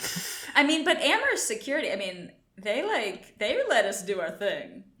god. I mean, but Amherst security, I mean, they let us do our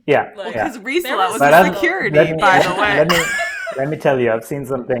thing. Yeah. Because Risala was in security, by the way. Let me tell you, I've seen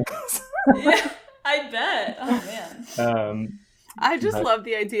some things. Yeah, I bet. Oh, man. I just love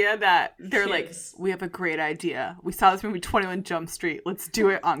the idea that they're like, we have a great idea. We saw this movie 21 Jump Street. Let's do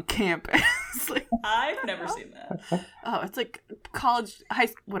it on campus. Like, I've never seen that. Oh, it's like college, high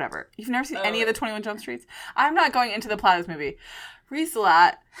school, whatever. You've never seen any of the 21 Jump Streets? I'm not going into the plot of this movie.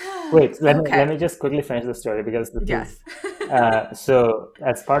 Risala. Wait, let me just quickly finish the story because so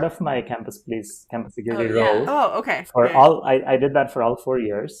as part of my campus security role. Oh, okay. I did that for all 4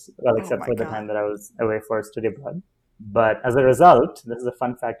 years, well, except for the time that I was away for study abroad. But as a result, this is a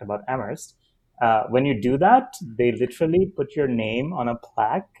fun fact about Amherst. When you do that, they literally put your name on a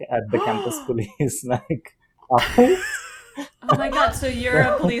plaque at the campus police office. Oh my god, so you're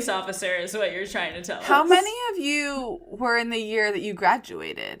a police officer is what you're trying to tell us. How many of you were in the year that you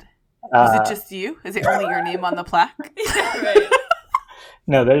graduated? Was it just you? Is it only your name on the plaque? Yeah, right.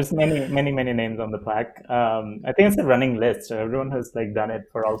 No, there's many names on the plaque. I think it's a running list, so everyone has like done it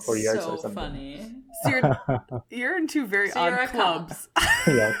for all 4 years or something. Funny. So you're in two very odd clubs.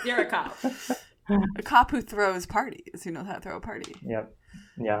 Yeah. You're a cop. A cop who throws parties, who knows how to throw a party. Yep.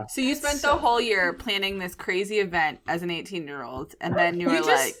 Yeah. So you spent the whole year planning this crazy event as an 18-year-old, and then you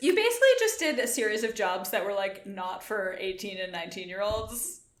basically just did a series of jobs that were like not for 18 and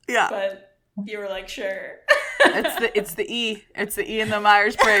 19-year-olds. Yeah. But you were like, sure. It's the E. It's the E in the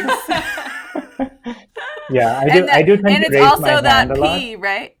Myers-Briggs. Yeah, I do tend and to it's raise also my that hand a lot. P,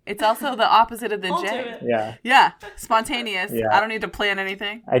 right? It's also the opposite of the I'll do J. it. Yeah. Yeah, spontaneous. Yeah. I don't need to plan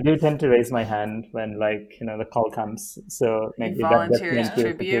anything. I do tend to raise my hand when, like, the call comes. So maybe that gets volunteer me as into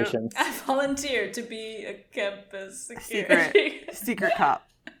tribute. situations. I volunteer to be a campus security. Secret cop.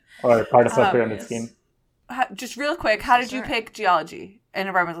 Or part of a Oh, pyramid yes. scheme. Just real quick, how did you Sure. pick geology and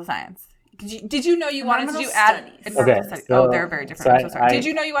environmental science? Did you know you wanted to do Environmental studies. environmental Okay, studies? so- Oh, they're very different. so I'm so sorry. I- Did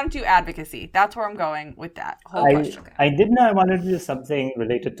you know you wanted to do advocacy? That's where I'm going with that whole I, question. I did know I wanted to do something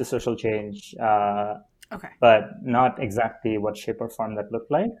related to social change, Okay. but not exactly what shape or form that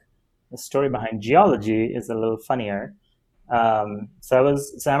looked like. The story behind geology is a little funnier. So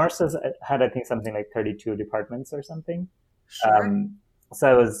Amherst had, I think, something like 32 departments or something. Sure. So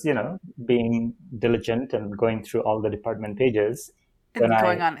I was, being diligent and going through all the department pages. and when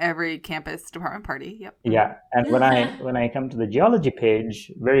going on every campus department party. Yep. Yeah, and when I come to the geology page,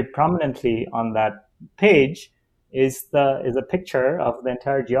 very prominently on that page is a picture of the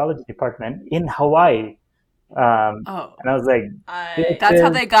entire geology department in Hawaii. And I was like, That's how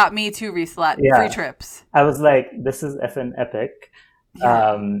they got me to Reselat. Yeah. Free trips. I was like, this is effing epic.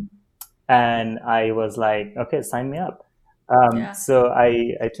 Yeah. And I was like, okay, sign me up. Yeah. So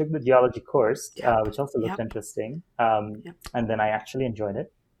I took the geology course, Yep. which also looked Yep. interesting. Yep. And then I actually enjoyed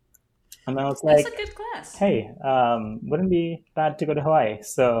it. And I was like, That's a good class. hey, wouldn't be bad to go to Hawaii.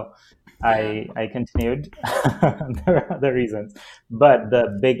 So I continued. There are other reasons. But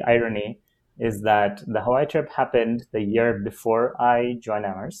the big irony is that the Hawaii trip happened the year before I joined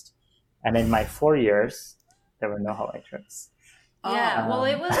Amherst. And in my 4 years, there were no Hawaii trips. Yeah. Well,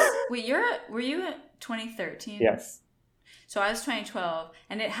 it Um, was. Wait, were you at 2013? Yes. So I was 2012,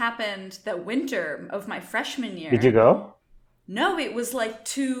 and it happened the winter of my freshman year. Did you go? No, it was like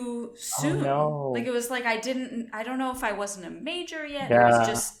too soon. no. Like it was like I don't know if I wasn't a major yet. It Yeah. was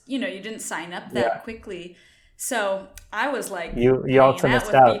just, you didn't sign up that Yeah. quickly. So I was like, You hanging also out missed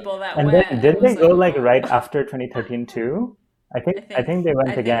with out. people that And went. then didn't It was they go like, like right after 2013 too? I think they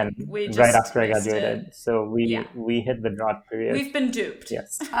went again we right just after I missed graduated. it. So Yeah. we hit the drought period. We've been duped.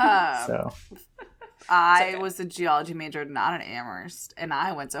 Yes. Um, So I okay. was a geology major, not an Amherst, and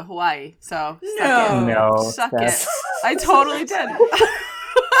I went to Hawaii. So No, suck Steph. it. I totally did.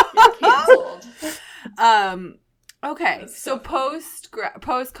 You're canceled. Okay, That's so post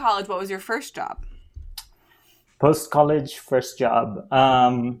college, what was your first job? post college first job.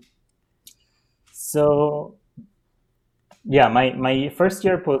 So yeah, my first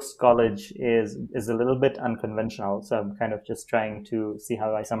year post college is a little bit unconventional. So I'm kind of just trying to see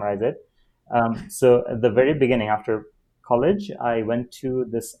how I summarize it. So at the very beginning, after college, I went to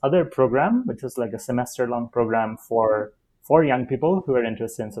this other program, which was like a semester-long program for young people who were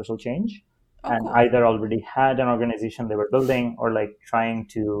interested in social change, and cool. either already had an organization they were building, or like trying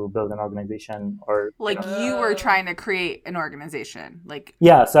to build an organization, or Like you were trying to create an organization. Like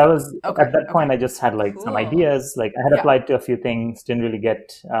yeah. So I was Okay, at that point. I just had like some Cool. ideas. Like I had Yeah. applied to a few things, didn't really get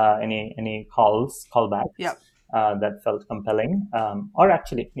any callbacks. Yep. That felt compelling, or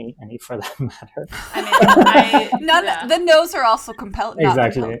actually any for that matter. I mean, the no's are also compelling. not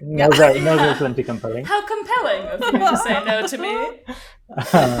Exactly. compelling. Those are plenty compelling. How compelling of you to say no to me.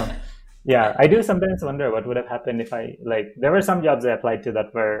 Yeah, I do sometimes wonder what would have happened if there were some jobs I applied to that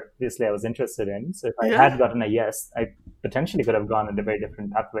were obviously I was interested in. So if I Yeah. had gotten a yes, I potentially could have gone in a very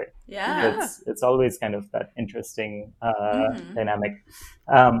different pathway. Yeah. It's always kind of that interesting Mhm. dynamic.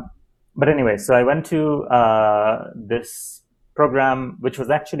 But anyway, so I went to this program, which was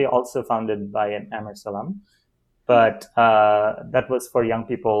actually also founded by an Amherst alum, but that was for young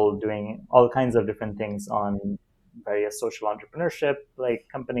people doing all kinds of different things on various social entrepreneurship, like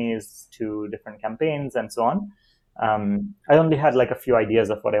companies, to different campaigns and so on. I only had like a few ideas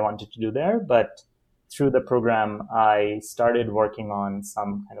of what I wanted to do there, but through the program, I started working on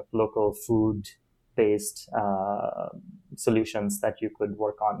some kind of local food-based solutions that you could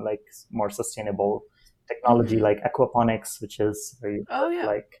work on, like more sustainable technology, like aquaponics, which is where you Oh yeah.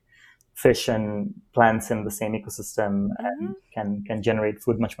 like fish and plants in the same ecosystem and can generate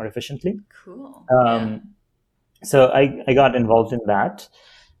food much more efficiently. Cool. So I got involved in that,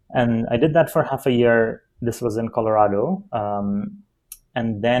 and I did that for half a year. This was in Colorado.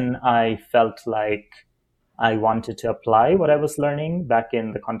 And then I felt like I wanted to apply what I was learning back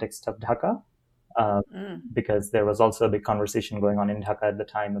in the context of Dhaka, because there was also a big conversation going on in Dhaka at the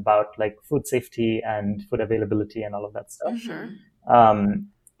time about like food safety and food availability and all of that stuff. Sure.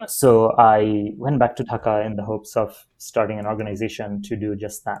 So I went back to Dhaka in the hopes of starting an organization to do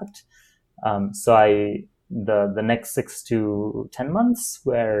just that. The next 6 to 10 months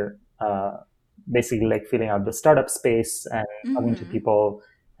were basically like feeling out the startup space and talking to people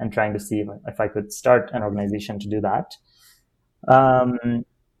and trying to see if I could start an organization to do that.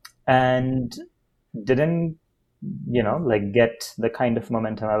 And didn't, get the kind of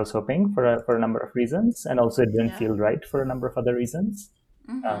momentum I was hoping for a number of reasons. And also it didn't feel right for a number of other reasons.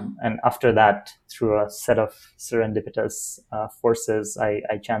 And after that, through a set of serendipitous forces,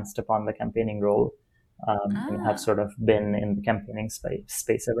 I chanced upon the campaigning role and have sort of been in the campaigning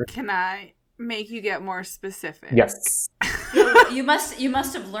space ever. Can I make you get more specific? Yes. You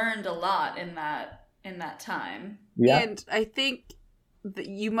must have learned a lot in that time. Yeah. And I think that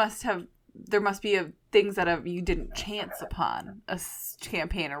there must be things that you didn't chance upon a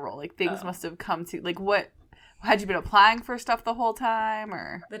campaigner role. Like things must have come to, like, what had you been applying for stuff the whole time,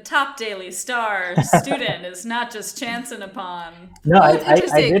 or the top Daily Star student is not just chancing upon. No, I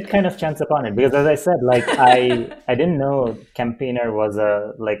did kind of chance upon it because, as I said, like I didn't know campaigner was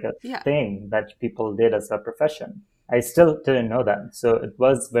a thing that people did as a profession. I still didn't know that, so it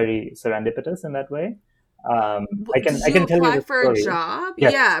was very serendipitous in that way. I can tell you apply the for story. a job?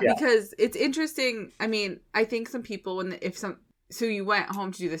 Yes, yeah, because it's interesting. I mean, I think some people so you went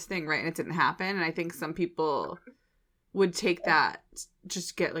home to do this thing, right? And it didn't happen. And I think some people would take that,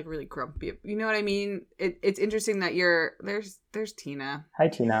 just get like really grumpy. You know what I mean? It's interesting that there's Tina. Hi,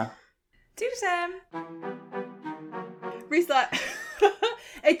 Tina. Tina Sam. Reese, I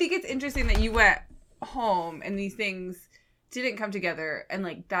think it's interesting that you went home and these things didn't come together, and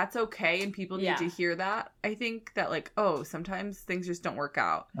like that's okay, and people need to hear that. I think that like, sometimes things just don't work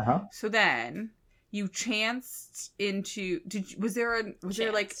out. So then you chanced into was there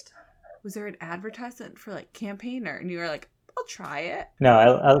an advertisement for like campaigner, and you were like, I'll try it? No,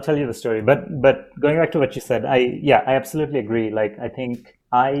 I'll tell you the story. But going back to what you said, I absolutely agree. Like, I think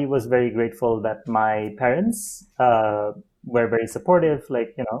I was very grateful that my parents were very supportive.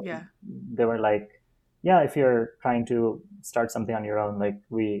 Like, they were like, yeah, if you're trying to start something on your own, like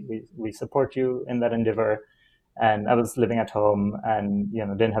we support you in that endeavor. And I was living at home and,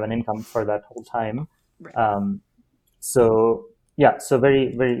 didn't have an income for that whole time. Right. So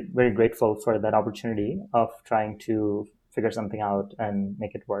very, very, very grateful for that opportunity of trying to figure something out and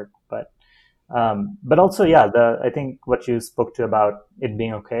make it work. But also, I think what you spoke to about it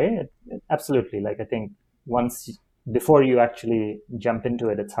being okay, absolutely. Like, I think before you actually jump into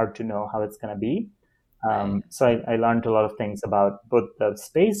it, it's hard to know how it's going to be. So I learned a lot of things about both the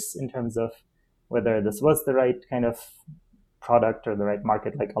space in terms of whether this was the right kind of product or the right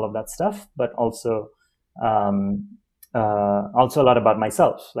market, like all of that stuff, but also a lot about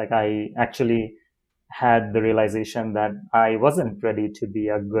myself. Like, I actually had the realization that I wasn't ready to be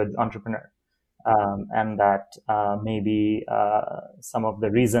a good entrepreneur, and that maybe some of the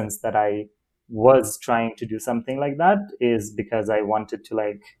reasons that I was trying to do something like that is because I wanted to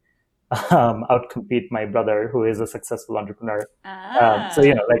outcompete my brother, who is a successful entrepreneur. I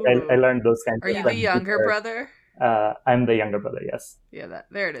learned those kinds of things. Are you the younger brother? I'm the younger brother, yes. Yeah,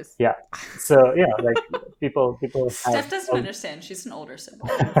 there it is. Yeah. So, people Steph doesn't understand. She's an older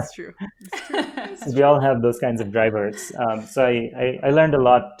sibling. That's true. So we all have those kinds of drivers. So I learned a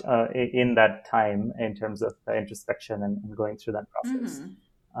lot in that time in terms of introspection and going through that process.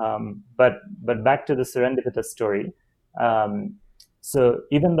 But back to the serendipitous story. So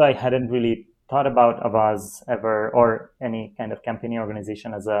even though I hadn't really thought about Avaaz ever, or any kind of campaigning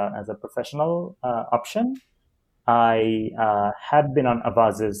organization as a professional option, I had been on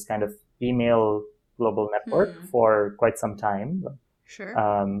Avaaz's kind of email global network for quite some time. Sure.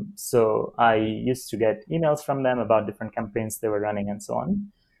 So I used to get emails from them about different campaigns they were running and so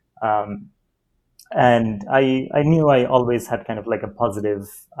on. And I knew I always had kind of like a positive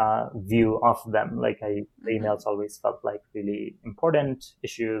view of them. Like, the emails always felt like really important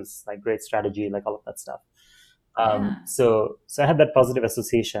issues, like great strategy, like all of that stuff. So I had that positive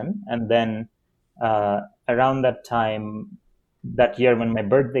association. And then around that time, that year when my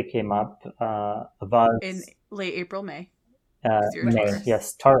birthday came up, Avaaz... In late April, May. May,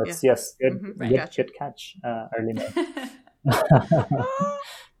 yes. Taurus, yes. Good, gotcha. Good catch, early May.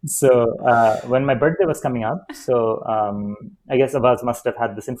 So when my birthday was coming up, I guess Avaaz must have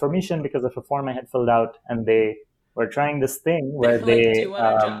had this information because of a form I had filled out, and they were trying this thing where they... do you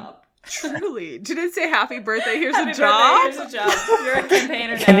want a job? Truly. Did it say happy birthday, here's Happy a job? birthday, here's a job. You're a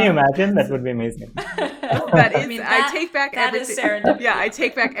campaigner now. Can you imagine? That would be amazing. That is, I take back that everything. Is serendipity. Yeah, I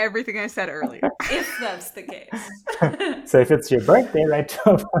take back everything I said earlier. If that's the case. So if it's your birthday, right?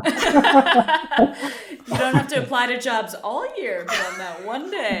 You don't have to apply to jobs all year, but on that one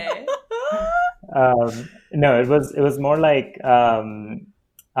day. No, it was more like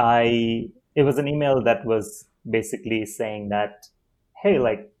it was an email that was basically saying that, hey,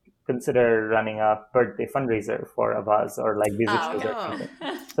 like, consider running a birthday fundraiser for Avaaz or like Visit Shows or something.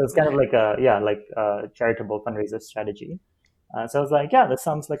 So it's kind of like a charitable fundraiser strategy. So I was like, yeah, this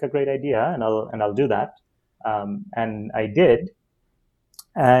sounds like a great idea, and I'll do that. And I did.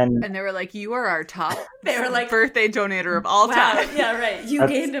 And they were like, you are our top they were like birthday donator of all time. Yeah, right. You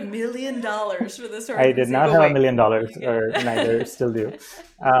gained $1 million for this organization. I did not have $1 million, or neither still do.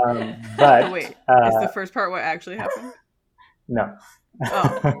 But wait, is the first part what actually happened? No.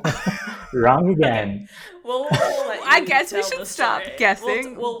 Oh. Wrong again. Well, I guess we should stop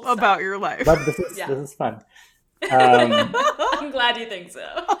guessing about your life. But this is fun. I'm glad you think so.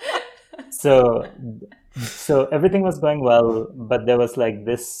 So everything was going well, but there was like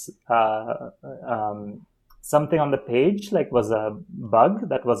this something on the page, like was a bug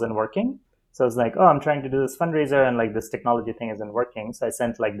that wasn't working. So I was like, oh, I'm trying to do this fundraiser and like this technology thing isn't working. So I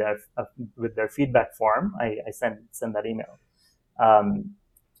sent like with their feedback form, I sent that email.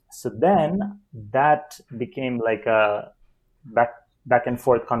 So then that became like a back and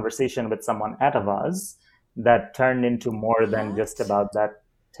forth conversation with someone at Avaaz that turned into more than just about that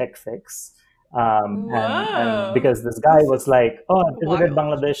tech fix. And because this guy was like, oh, I visited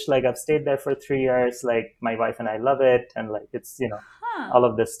Bangladesh, like I've stayed there for 3 years, like my wife and I love it, and like it's all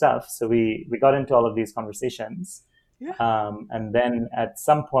of this stuff. So we got into all of these conversations. And then at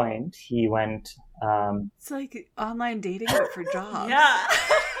some point he went it's like online dating but for jobs. Yeah.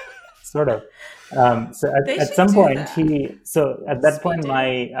 Sort of. So at some point at that point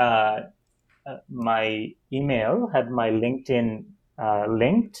my email had my LinkedIn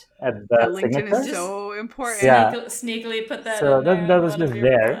linked at the LinkedIn signature. is so important. Yeah. Sneakily put that So in there. that was just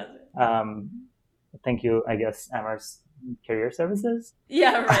there. Thank you, I guess, Amherst Career Services.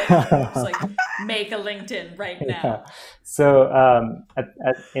 Yeah, right. Just like make a LinkedIn right now. Yeah. So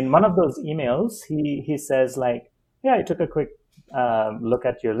in one of those emails, he says like, yeah, I took a quick look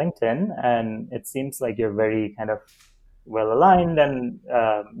at your LinkedIn, and it seems like you're very kind of well aligned and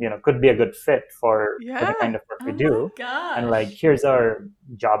could be a good fit for the kind of work we do. And like, here's our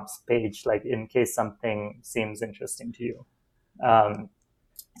jobs page, like in case something seems interesting to you.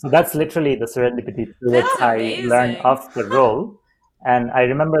 So that's literally the serendipity through which I learned of the role. And I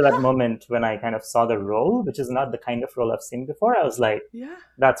remember that moment when I kind of saw the role, which is not the kind of role I've seen before. I was like,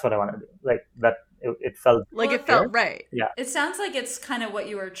 that's what I want to do. Like that, it felt like it felt right. Yeah. It sounds like it's kind of what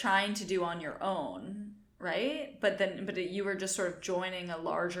you were trying to do on your own, right? But you were just sort of joining a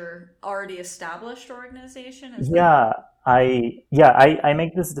larger, already established organization. I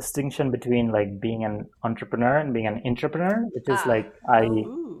make this distinction between like being an entrepreneur and being an intrapreneur, which is like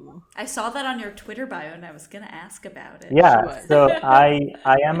I saw that on your Twitter bio, and I was going to ask about it. Yeah, so I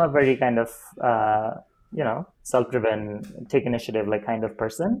am a very kind of self-driven, take initiative like kind of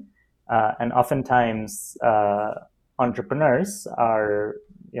person, and oftentimes entrepreneurs are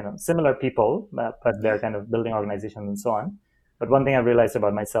similar people, but they're kind of building organizations and so on. But one thing I've realized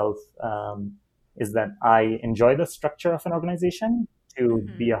about myself is that I enjoy the structure of an organization to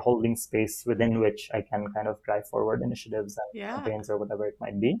be a holding space within which I can kind of drive forward initiatives and campaigns or whatever it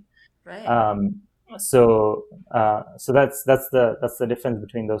might be. Right. So that's the difference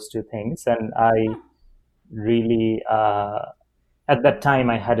between those two things. And I really at that time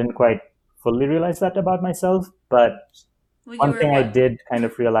I hadn't quite fully realized that about myself, but one thing I did kind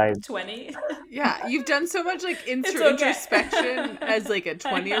of realize. 20. Yeah, you've done so much like introspection as like a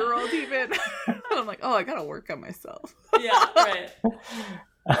 20-year-old even. I'm like, oh, I gotta work on myself. Yeah, right.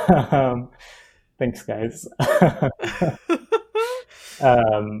 Thanks, guys.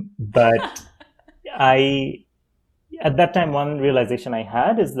 But at that time, one realization I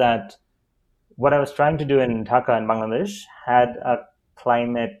had is that what I was trying to do in Dhaka in Bangladesh had a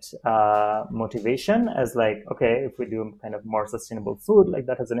climate motivation as like, okay, if we do kind of more sustainable food, like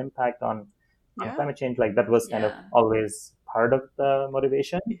that has an impact on climate change. Like that was kind of always part of the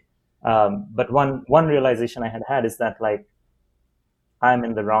motivation. But one realization I had is that like I'm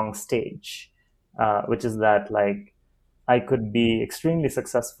in the wrong stage, which is that like I could be extremely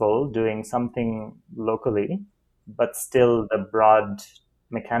successful doing something locally, but still the broad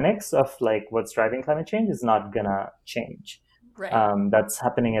mechanics of like what's driving climate change is not gonna change. Right. That's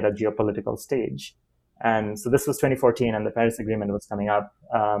happening at a geopolitical stage. And so this was 2014 and the Paris Agreement was coming up.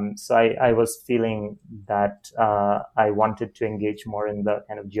 So I was feeling that I wanted to engage more in the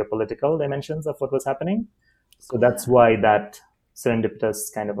kind of geopolitical dimensions of what was happening. So that's why that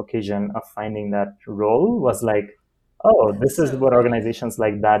serendipitous kind of occasion of finding that role was like, oh, this is what organizations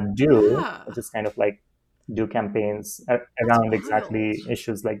like that do, which is kind of like do campaigns around exactly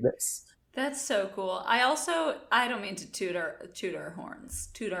issues like this. That's so cool. I don't mean to toot our horns.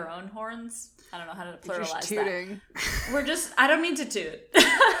 Toot our own horns. I don't know how to pluralize that. I don't mean to toot.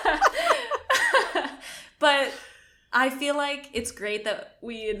 But I feel like it's great that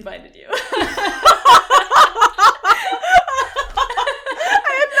we invited you. I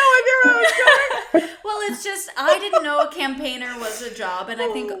had no idea where I was going. Well, it's just, I didn't know a campaigner was a job, and I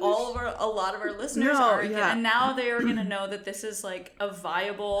think a lot of our listeners are, and now they are going to know that this is like a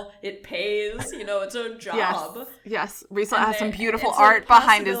viable, it pays, it's a job. Yes. Risa has some beautiful art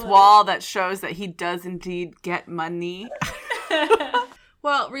behind his wall that shows that he does indeed get money.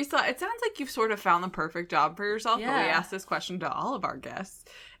 Well, Risa, it sounds like you've sort of found the perfect job for yourself, but we asked this question to all of our guests.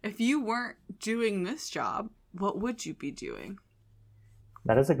 If you weren't doing this job, what would you be doing?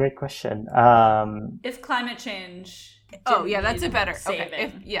 That is a great question. If climate change... that's a better...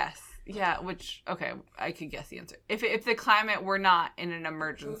 saving. Okay, I could guess the answer. If the climate were not in an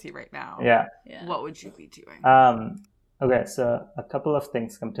emergency right now, what would you be doing? Okay, so a couple of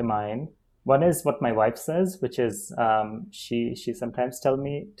things come to mind. One is what my wife says, which is she sometimes tells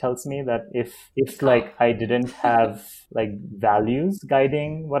me that if like I didn't have like values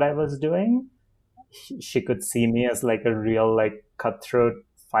guiding what I was doing, she could see me as like a real like cutthroat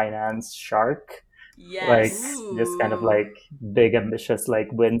finance shark. Yes. Like just kind of like big ambitious,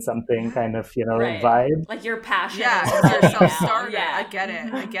 like win something kind of, vibe. Like you're passionate. Yeah, you're self-starter. Yeah. I get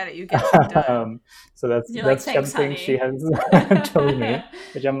it. You get it done. So that's thanks, something honey. she has told me,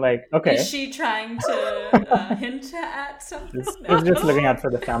 which I'm like, okay. Is she trying to hint at something? It's just looking out for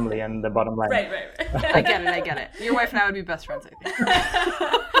the family and the bottom line. Right. I get it. Your wife and I would be best friends, I think.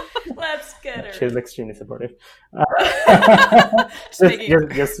 Let's get her. She's extremely supportive. Just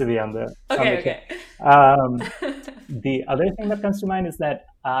just to be on the Okay. The other thing that comes to mind is that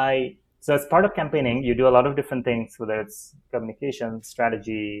so as part of campaigning, you do a lot of different things, whether it's communication,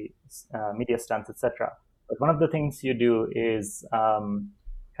 strategy, media stunts, etc. But one of the things you do is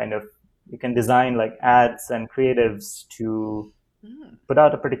you can design like ads and creatives to put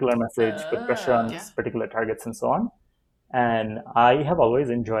out a particular message, put pressure on particular targets and so on. And I have always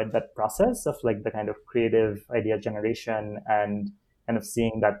enjoyed that process of like the kind of creative idea generation and kind of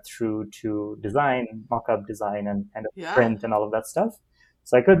seeing that through to design, mock-up design and kind of print and all of that stuff.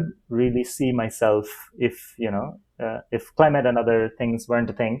 So I could really see myself if climate and other things weren't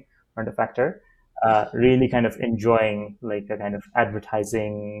a factor, really kind of enjoying like a kind of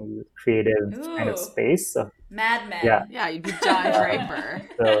advertising, creative kind of space. So, Mad Men. Yeah, you'd be John Draper.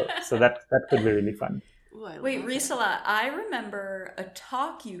 So that could be really fun. Ooh, wait, Risala, I remember a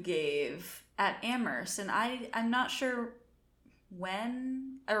talk you gave at Amherst, and I'm not sure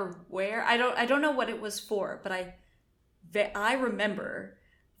when or where. I don't know what it was for, but I remember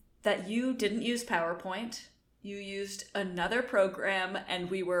that you didn't use PowerPoint. You used another program, and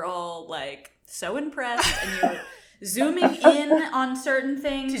we were all like so impressed, and you were zooming in on certain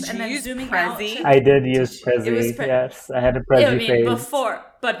things and then zooming Prezi? out. I did use Prezi. Yes, I had a Prezi phase.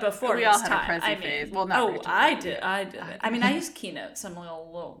 Before we all had a Prezi phase. Well, not Rachel. I did. I mean, I used Keynote, some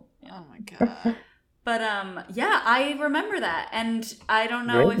little. Oh my god. But I remember that, and I don't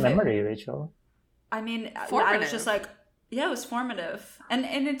know Great memory, Rachel. I mean, formative. I was just like, it was formative, and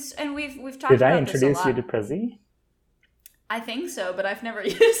we've talked about this a lot. Did I introduce you to Prezi? I think so, but I've never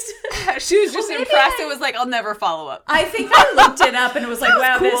used it. She was just impressed. It was like, I'll never follow up. I think I looked it up and it was like,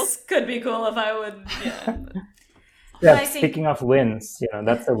 wow, cool. This could be cool if I would. Yeah, speaking of wins,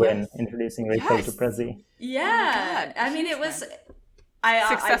 that's a win, introducing Rachel to Prezi. Yeah. I mean, it was...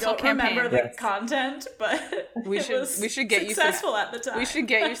 I don't remember the content, but we should get successful at the time. We should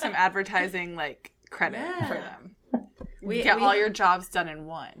get you some advertising credit for them. We get all your jobs done in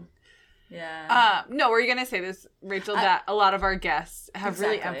one. Yeah. No, were you going to say this, Rachel, that a lot of our guests have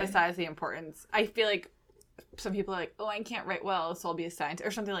really emphasized the importance. I feel like some people are like, oh, I can't write well, so I'll be a scientist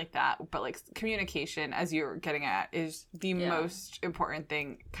or something like that. But communication, as you're getting at, is the most important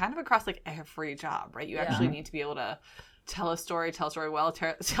thing kind of across every job, right? You actually need to be able to tell a story well,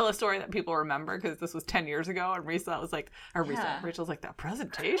 tell a story that people remember, because this was 10 years ago, and Rachel's like, that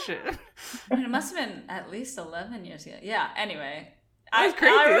presentation. I mean, it must have been at least 11 years ago. Yeah, anyway. That's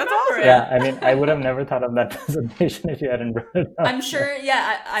crazy. That's awesome. Yeah, I mean, I would have never thought of that presentation if you hadn't brought it up. I'm sure,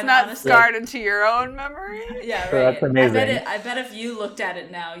 I'm not honestly scarred into your own memory. Yeah, so right. That's amazing. I bet if you looked at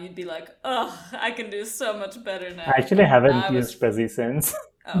it now, you'd be like, oh, I can do so much better now. I actually haven't used Prezi since.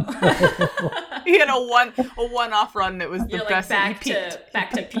 Oh. He had a one-off run that was the best. Back to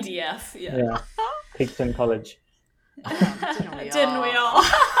PDF. Yeah. Peaked in college. Didn't we all?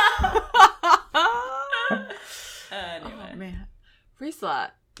 Anyway. Oh, man. Risla,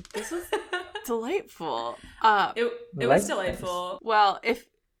 this was delightful. It was delightful. Well, if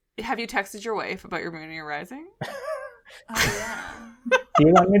Have you texted your wife about your moon and your rising? Oh, yeah. Do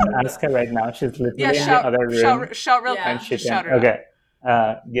you want me to ask her right now? She's literally in the other room. Shout real Yeah. quick. Shout her. Okay.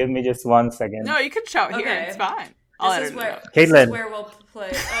 Give me just 1 second. No, you can shout here. Okay. It's fine. This is where we'll play.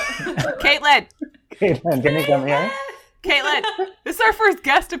 Caitlin, Caitlin, can you come here? Caitlin, this is our first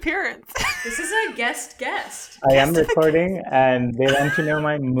guest appearance. This is a guest. I am recording, and they want to know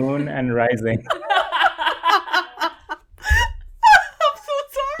my moon and rising. I'm so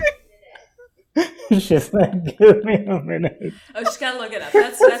sorry. She's like, give me a minute. Oh, she's gotta look it up.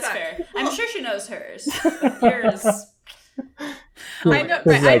 That's fair. I'm sure she knows hers. Yours. I know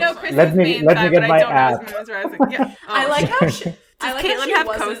Chris's let me main get time, but my I don't app. know his moon's rising. Yeah. I like how she. Does I like Caitlin how she have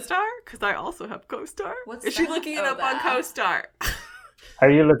wasn't. CoStar? Because I also have CoStar. Is she that? looking it Oh, up on that. CoStar? Are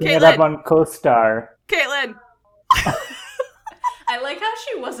you looking it Caitlin. up on CoStar? Caitlin. I like how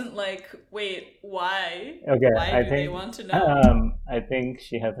she wasn't like, wait, why? Okay, Why I do think they want to know? I think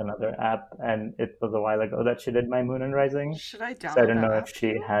she has another app, and it was a while ago that she did my moon and rising. Should I download So I don't know that? if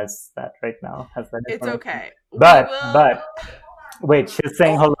she has that right now. Has that? It's information. okay. But wait, she's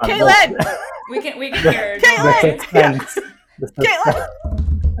saying, hold on. Caitlin! We can hear her. This Caitlin! makes sense. This makes Caitlin!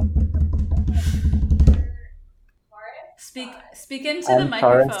 sense. Speak into the I'm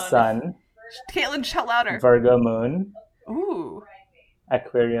microphone. Taurus Sun, Caitlin, shout louder. Virgo Moon, Ooh.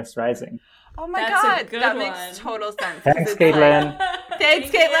 Aquarius Rising. Oh my That's a god, good that one. makes total sense. Thanks, It's like- Caitlin. Thanks,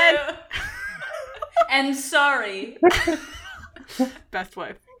 Caitlin. you. And sorry. Best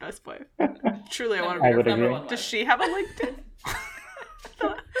wife. Truly, I want to I be would your agree. friend. Does she have a LinkedIn?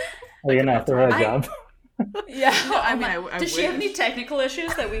 Are you gonna offer her a job? Yeah. I mean, I Does she have wish. any technical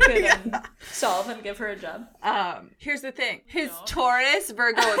issues that we could solve and give her a job? Here's the thing. His Taurus,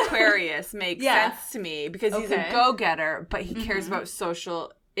 Virgo, Aquarius makes Yeah. sense to me because he's Okay. a go-getter, but he cares about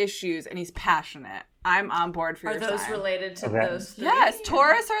social issues and he's passionate. I'm on board for Are your those sign. related to Okay. those three? Yes,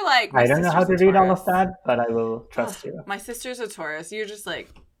 Taurus are like. my I don't know how to sister's a read all Taurus. of that, but I will trust you. My sister's a Taurus. You're just like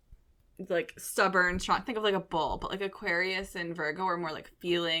stubborn, strong. Think of like a bull, but like Aquarius and Virgo are more like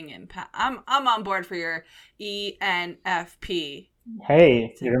feeling and. I'm on board for your ENFP.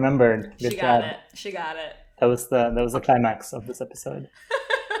 Hey, you remembered. Good She got job. it. She got it. That was the climax of this episode.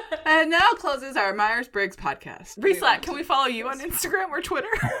 And now closes our Myers-Briggs podcast. Reslat, can we follow you on Instagram or Twitter?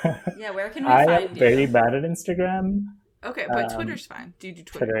 Yeah, where can we I find am you? very bad at Instagram. Okay, but Twitter's fine. Do you do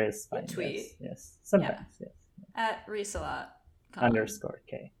Twitter? Twitter is fine. Tweet. Yes. Sometimes. Yes. At Resalot.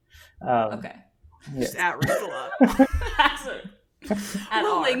 _K. Okay. Yes. Just at Resalot. At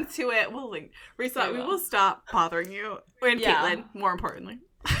We'll R. link to it. We'll link. Resalot, we will. will stop bothering you. And Yeah. Caitlin, more importantly.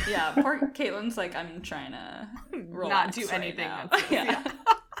 Yeah, poor Caitlin's like, I'm trying to relax Not do right anything. now. That's- Yeah.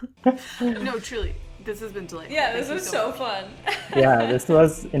 No, truly. This has been delightful. Yeah, Thank this you was so much. fun. Yeah, this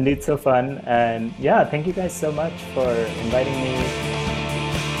was indeed so fun. And yeah, thank you guys so much for inviting me